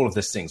belt and all of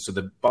these things. So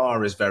the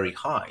bar is very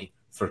high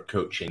for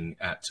coaching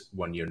at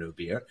 1 Year No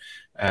Beer,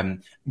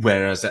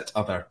 whereas at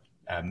other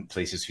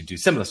places who do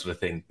similar sort of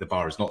thing, the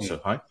bar is not so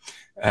high.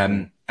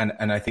 And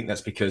I think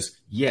that's because,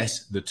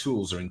 yes, the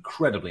tools are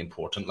incredibly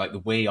important, like the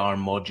way our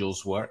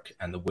modules work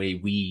and the way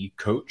we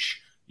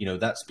coach,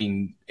 that's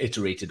been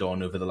iterated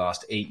on over the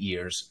last 8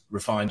 years,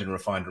 refined and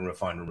refined and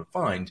refined and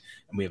refined.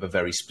 And we have a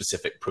very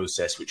specific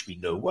process which we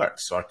know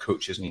works. So our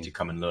coaches need to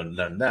come and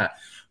learn that.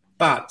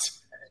 But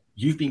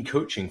you've been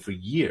coaching for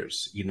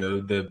years,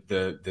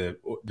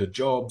 the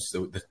jobs,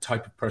 the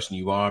type of person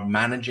you are,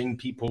 managing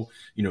people,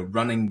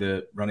 running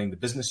the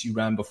business you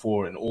ran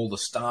before, and all the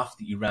staff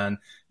that you ran.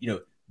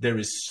 There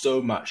is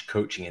so much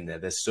coaching in there.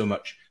 There's so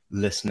much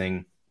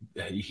listening,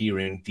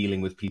 hearing,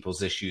 dealing with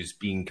people's issues,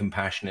 being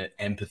compassionate,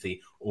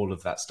 empathy, all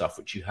of that stuff,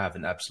 which you have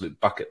in absolute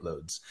bucket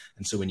loads.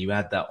 And so when you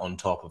add that on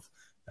top of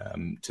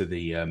to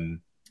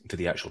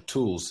the actual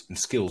tools and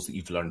skills that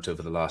you've learned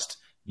over the last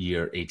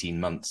year, 18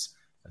 months,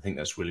 I think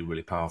that's really,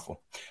 really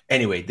powerful.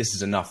 Anyway, this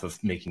is enough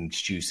of making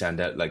Stu stand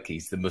out like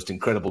he's the most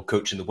incredible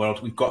coach in the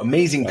world. We've got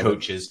amazing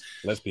coaches.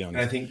 Let's be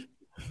honest. I think,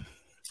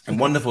 and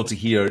wonderful to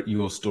hear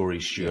your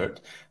story, Stuart.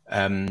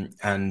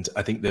 And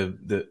I think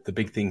the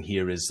big thing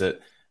here is that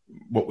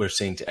what we're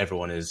saying to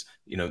everyone is,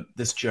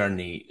 this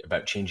journey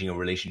about changing a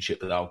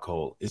relationship with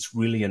alcohol, it's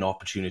really an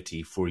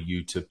opportunity for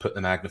you to put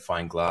the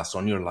magnifying glass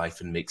on your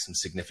life and make some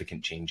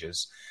significant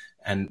changes.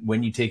 And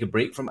when you take a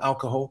break from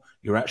alcohol,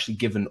 you're actually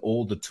given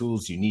all the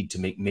tools you need to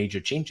make major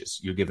changes.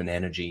 You're given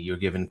energy, you're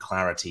given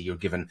clarity, you're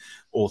given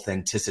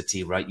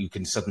authenticity, right? You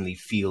can suddenly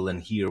feel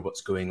and hear what's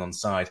going on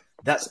inside.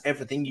 That's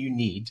everything you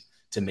need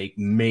to make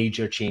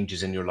major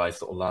changes in your life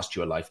that will last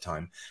you a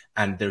lifetime.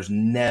 And there's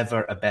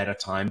never a better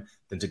time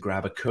than to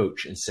grab a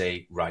coach and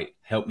say, right,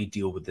 help me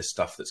deal with this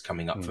stuff that's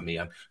coming up for me.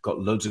 I've got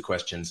loads of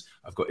questions.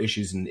 I've got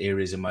issues in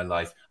areas in my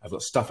life. I've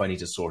got stuff I need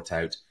to sort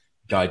out.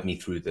 Guide me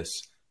through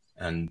this.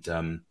 And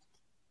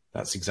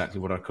that's exactly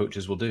what our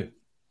coaches will do.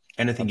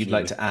 Anything you'd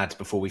like to add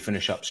before we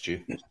finish up, Stu?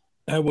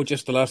 Well,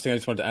 just the last thing I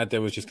just wanted to add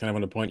there was just kind of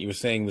on the point you were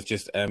saying was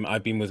just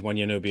I've been with One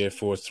Year No Beer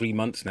for 3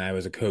 months now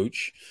as a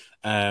coach,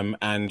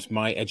 and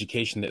my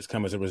education that's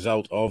come as a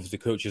result of the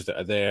coaches that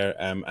are there,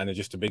 and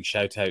just a big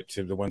shout out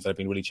to the ones I've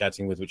been really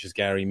chatting with, which is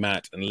Gary,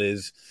 Matt, and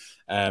Liz,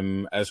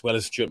 as well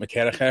as Stuart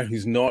McCarracher,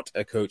 who's not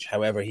a coach.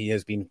 However, he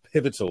has been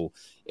pivotal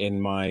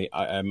in my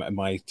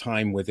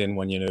time within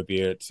One Year No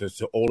Beer.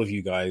 To all of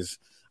you guys,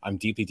 I'm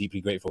deeply, deeply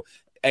grateful.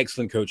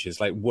 Excellent coaches,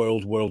 like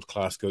world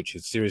class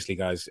coaches. Seriously,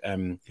 guys,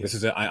 this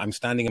is I'm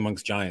standing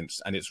amongst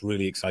giants, and it's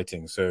really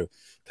exciting. So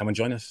come and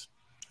join us.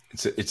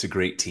 It's a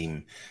great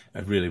team,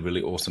 a really,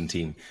 really awesome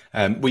team.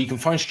 Well, you can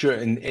find Stuart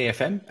in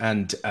AFM,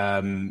 and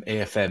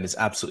AFM is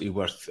absolutely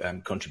worth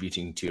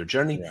contributing to your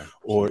journey. Yeah.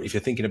 Or if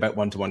you're thinking about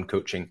one-to-one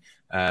coaching,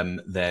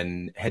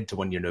 then head to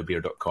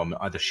oneyearnobeer.com.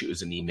 Either shoot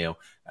us an email,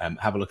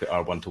 have a look at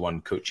our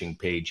one-to-one coaching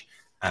page,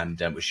 and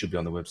it should be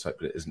on the website,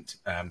 but it isn't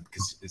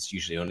because it's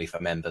usually only for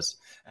members.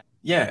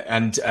 Yeah,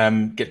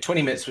 and get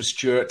 20 minutes with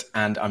Stuart,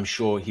 and I'm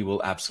sure he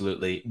will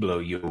absolutely blow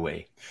you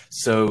away.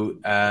 So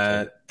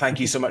thank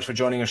you so much for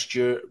joining us,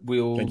 Stuart.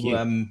 We'll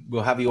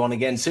have you on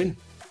again soon.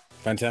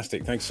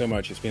 Fantastic. Thanks so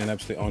much. It's been an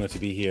absolute honor to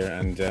be here,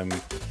 and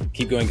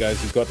keep going, guys.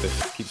 You've got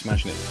this. Keep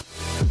smashing it.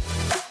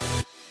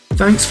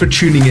 Thanks for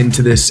tuning in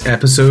to this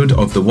episode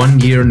of the One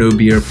Year No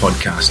Beer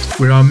podcast,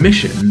 where our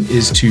mission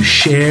is to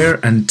share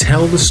and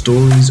tell the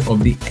stories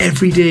of the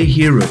everyday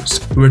heroes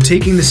who are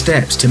taking the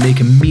steps to make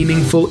a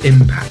meaningful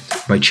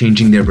impact by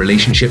changing their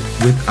relationship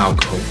with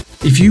alcohol.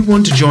 If you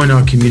want to join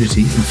our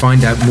community and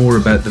find out more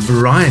about the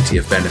variety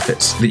of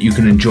benefits that you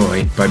can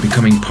enjoy by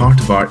becoming part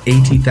of our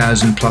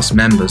 80,000 plus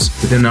members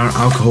within our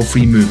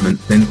alcohol-free movement,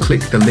 then click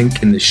the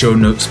link in the show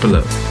notes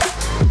below.